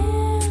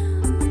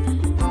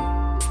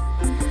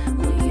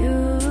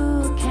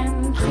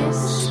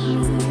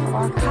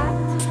 Or cut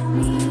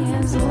me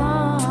as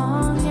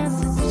long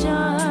as it's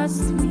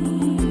just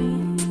me.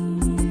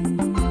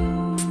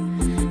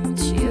 But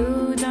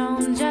you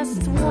don't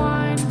just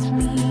want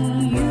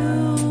me,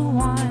 you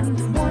want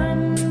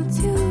 1,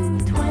 2,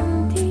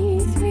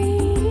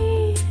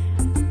 23.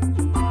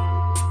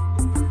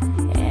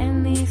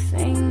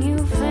 Anything you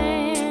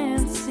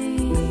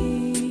fancy.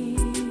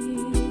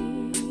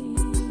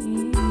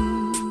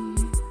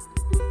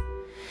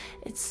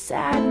 It's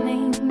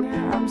saddening,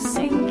 I'm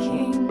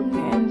sinking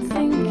and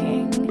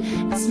thinking,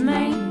 it's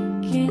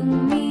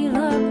making me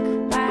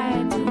look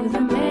bad to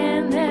the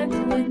man that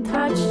would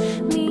touch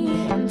me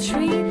and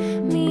treat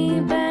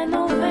me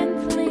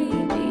benevolently,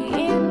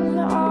 being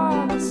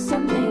all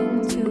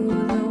listening to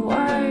the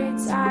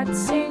words I'd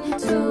sing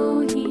to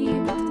he.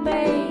 But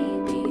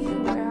baby,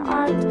 where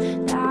art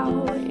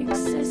thou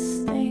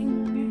existing?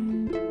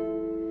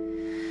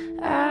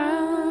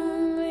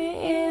 I'm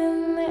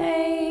in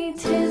a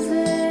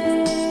tizzy.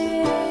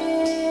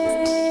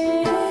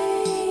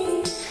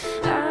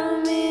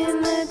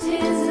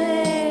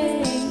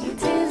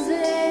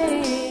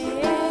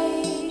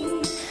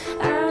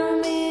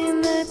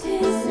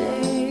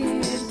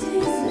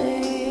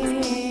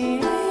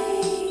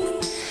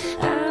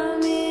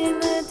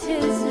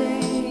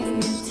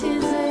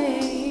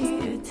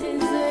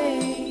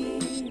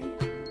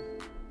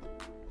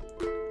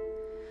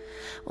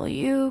 Well,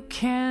 you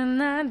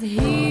cannot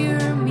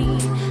hear me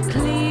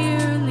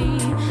clearly.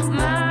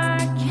 My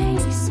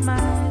case,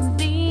 my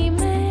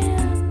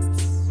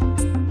demands.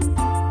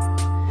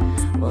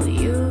 Well,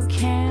 you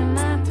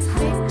cannot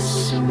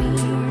fix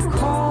me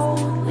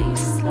coldly,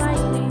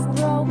 slightly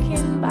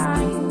broken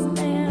by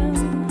man.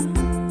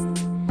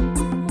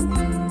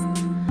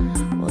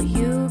 Well,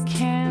 you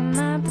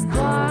cannot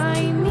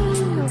buy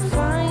me or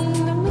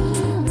find me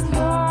with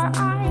your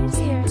eyes,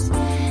 ears,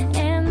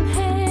 and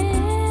hands.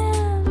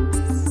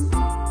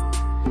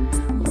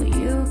 Well,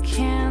 you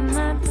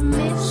cannot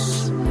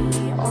miss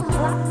me or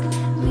block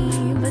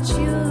me, but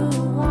you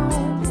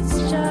won't,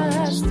 it's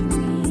just me.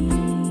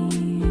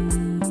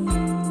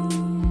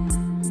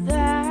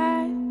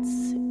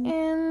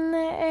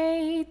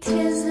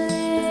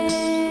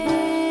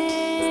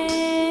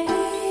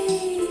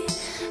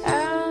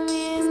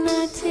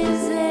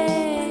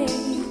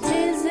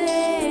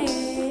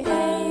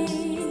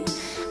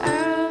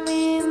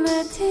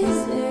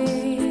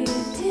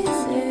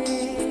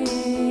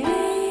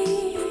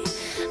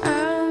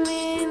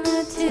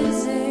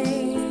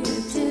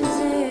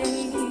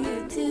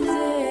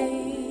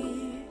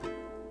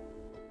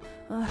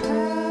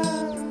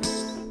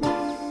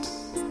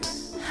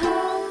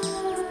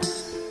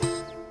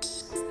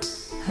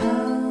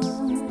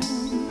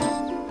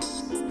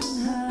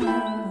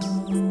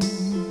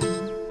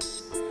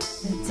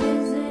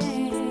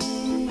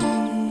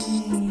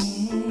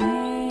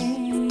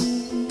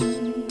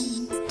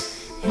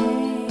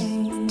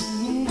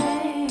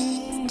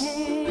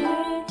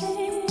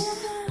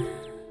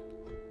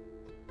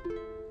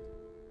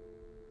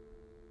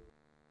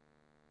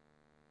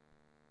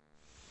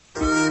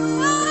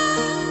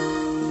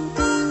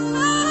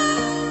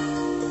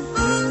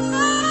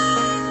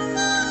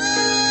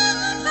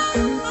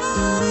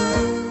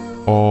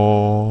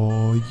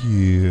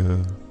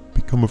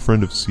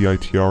 friend of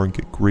CITR and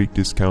get great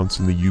discounts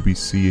in the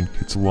UBC and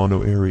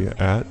Kitsilano area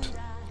at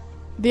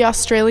The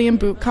Australian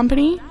Boot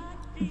Company,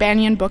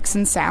 Banyan Books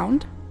and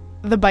Sound,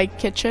 The Bike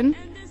Kitchen,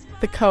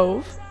 The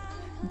Cove,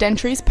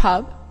 Dentry's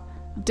Pub,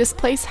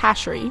 Displace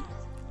Hashery,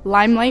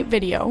 Limelight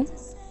Video,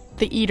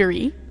 The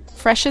Eatery,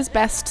 Fresh's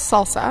Best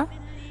Salsa,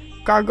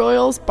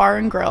 Gargoyles Bar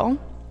and Grill,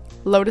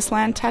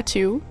 Lotusland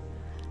Tattoo,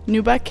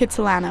 Nuba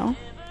Kitsilano,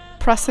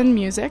 Prussin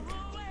Music,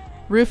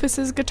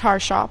 Rufus's Guitar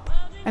Shop,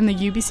 and the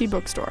UBC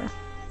Bookstore.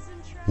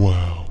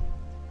 Wow,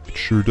 it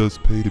sure does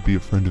pay to be a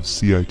friend of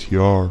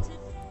CITR.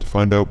 To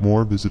find out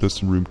more, visit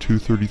us in room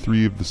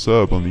 233 of the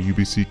Sub on the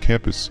UBC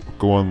campus or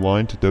go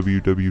online to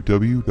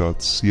www.citr.ca.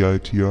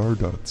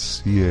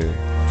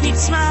 Keep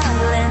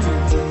smiling,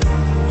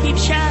 keep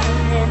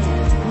shining,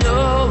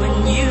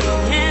 knowing you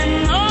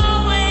can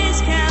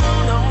always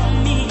count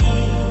on me.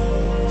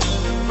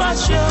 For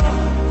sure,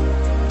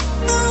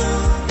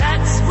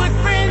 that's what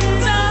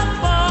friends are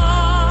for.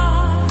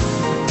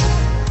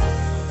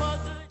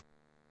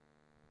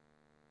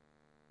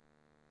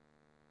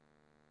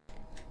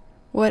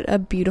 What a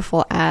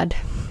beautiful ad.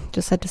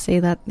 Just had to say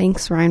that.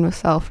 Thanks, Ryan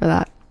Wassell, for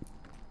that.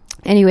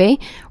 Anyway,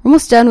 we're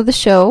almost done with the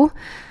show.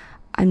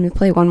 I'm going to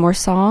play one more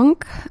song.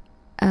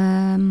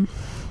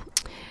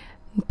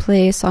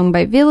 Play a song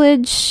by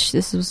Village.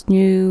 This was a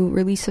new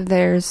release of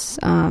theirs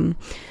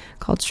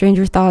called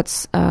Stranger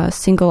Thoughts, a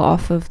single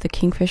off of the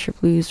Kingfisher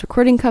Blues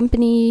Recording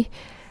Company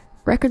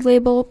record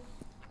label.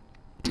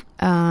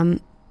 They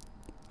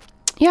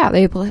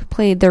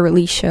played their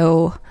release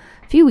show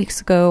a few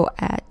weeks ago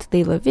at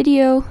They Love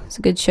Video. It's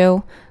a good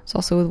show. It's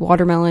also with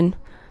Watermelon.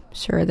 I'm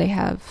sure they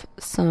have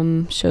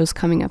some shows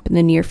coming up in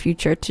the near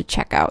future to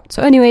check out.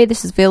 So anyway,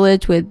 this is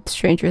Village with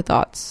Stranger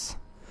Thoughts.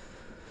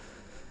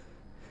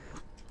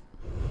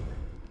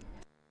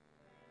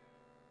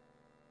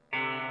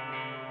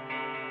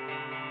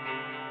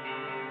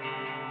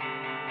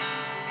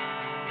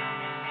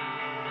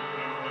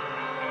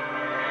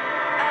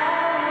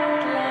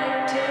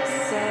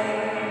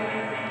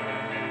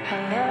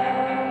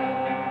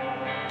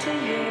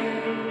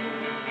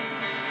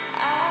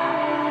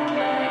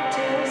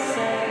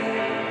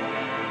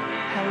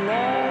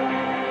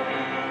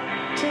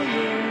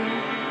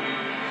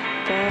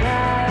 But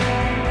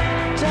I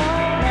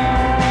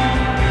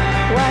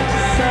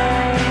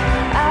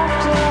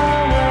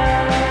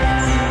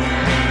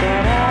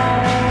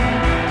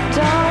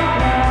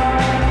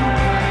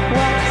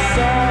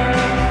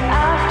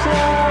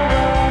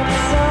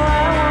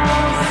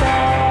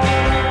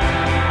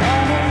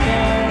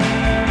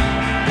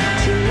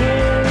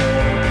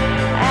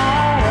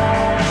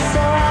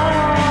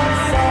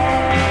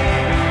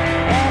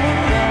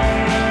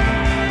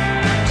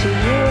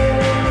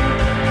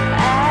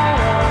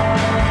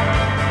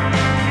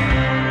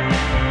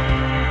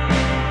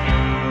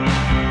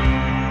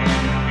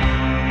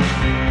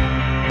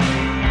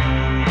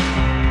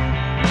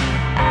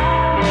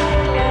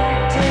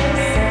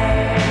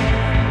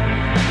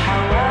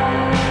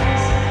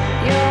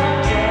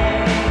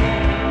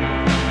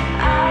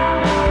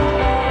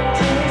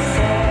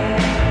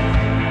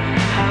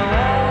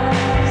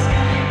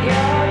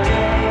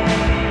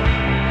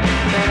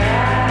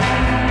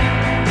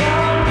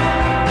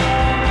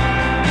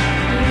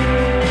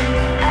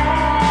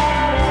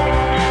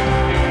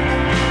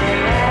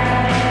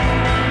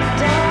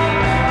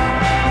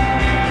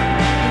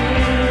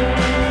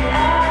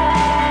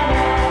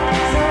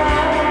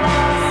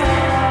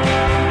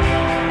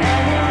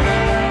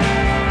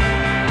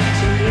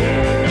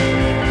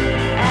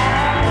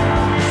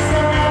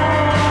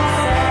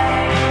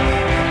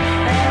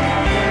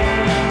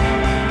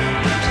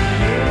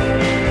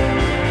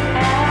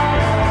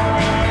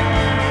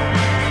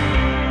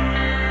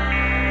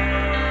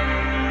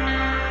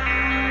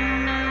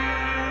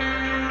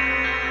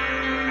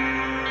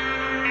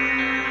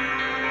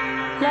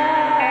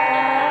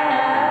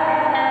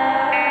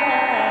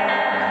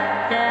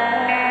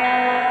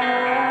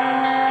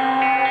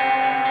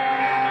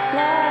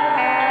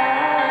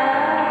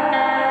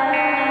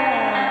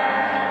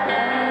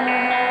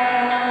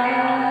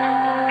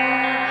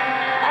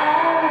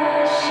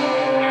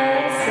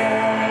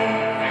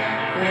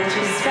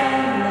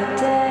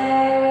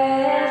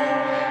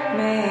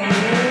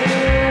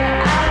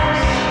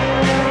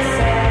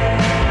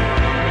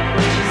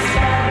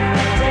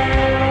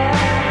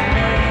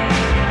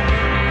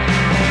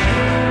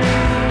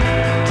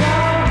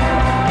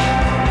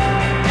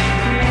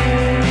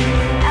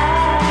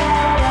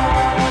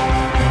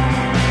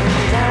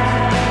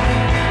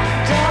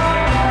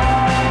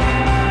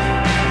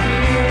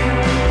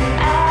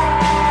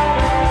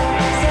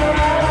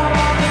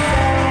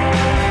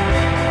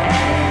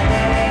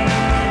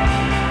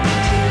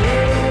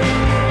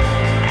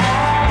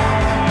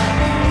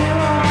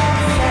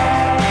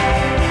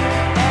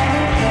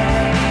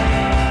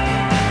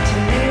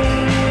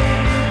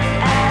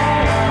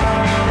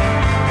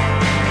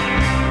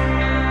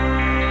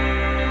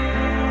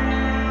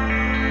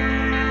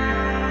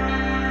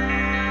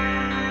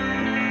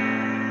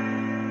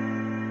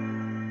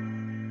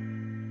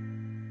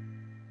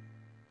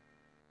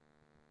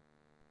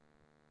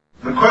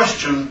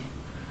question,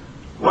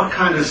 what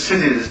kind of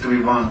cities do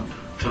we want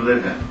to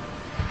live in?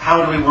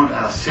 How do we want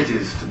our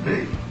cities to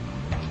be?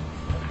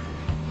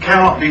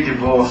 Cannot be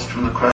divorced from the question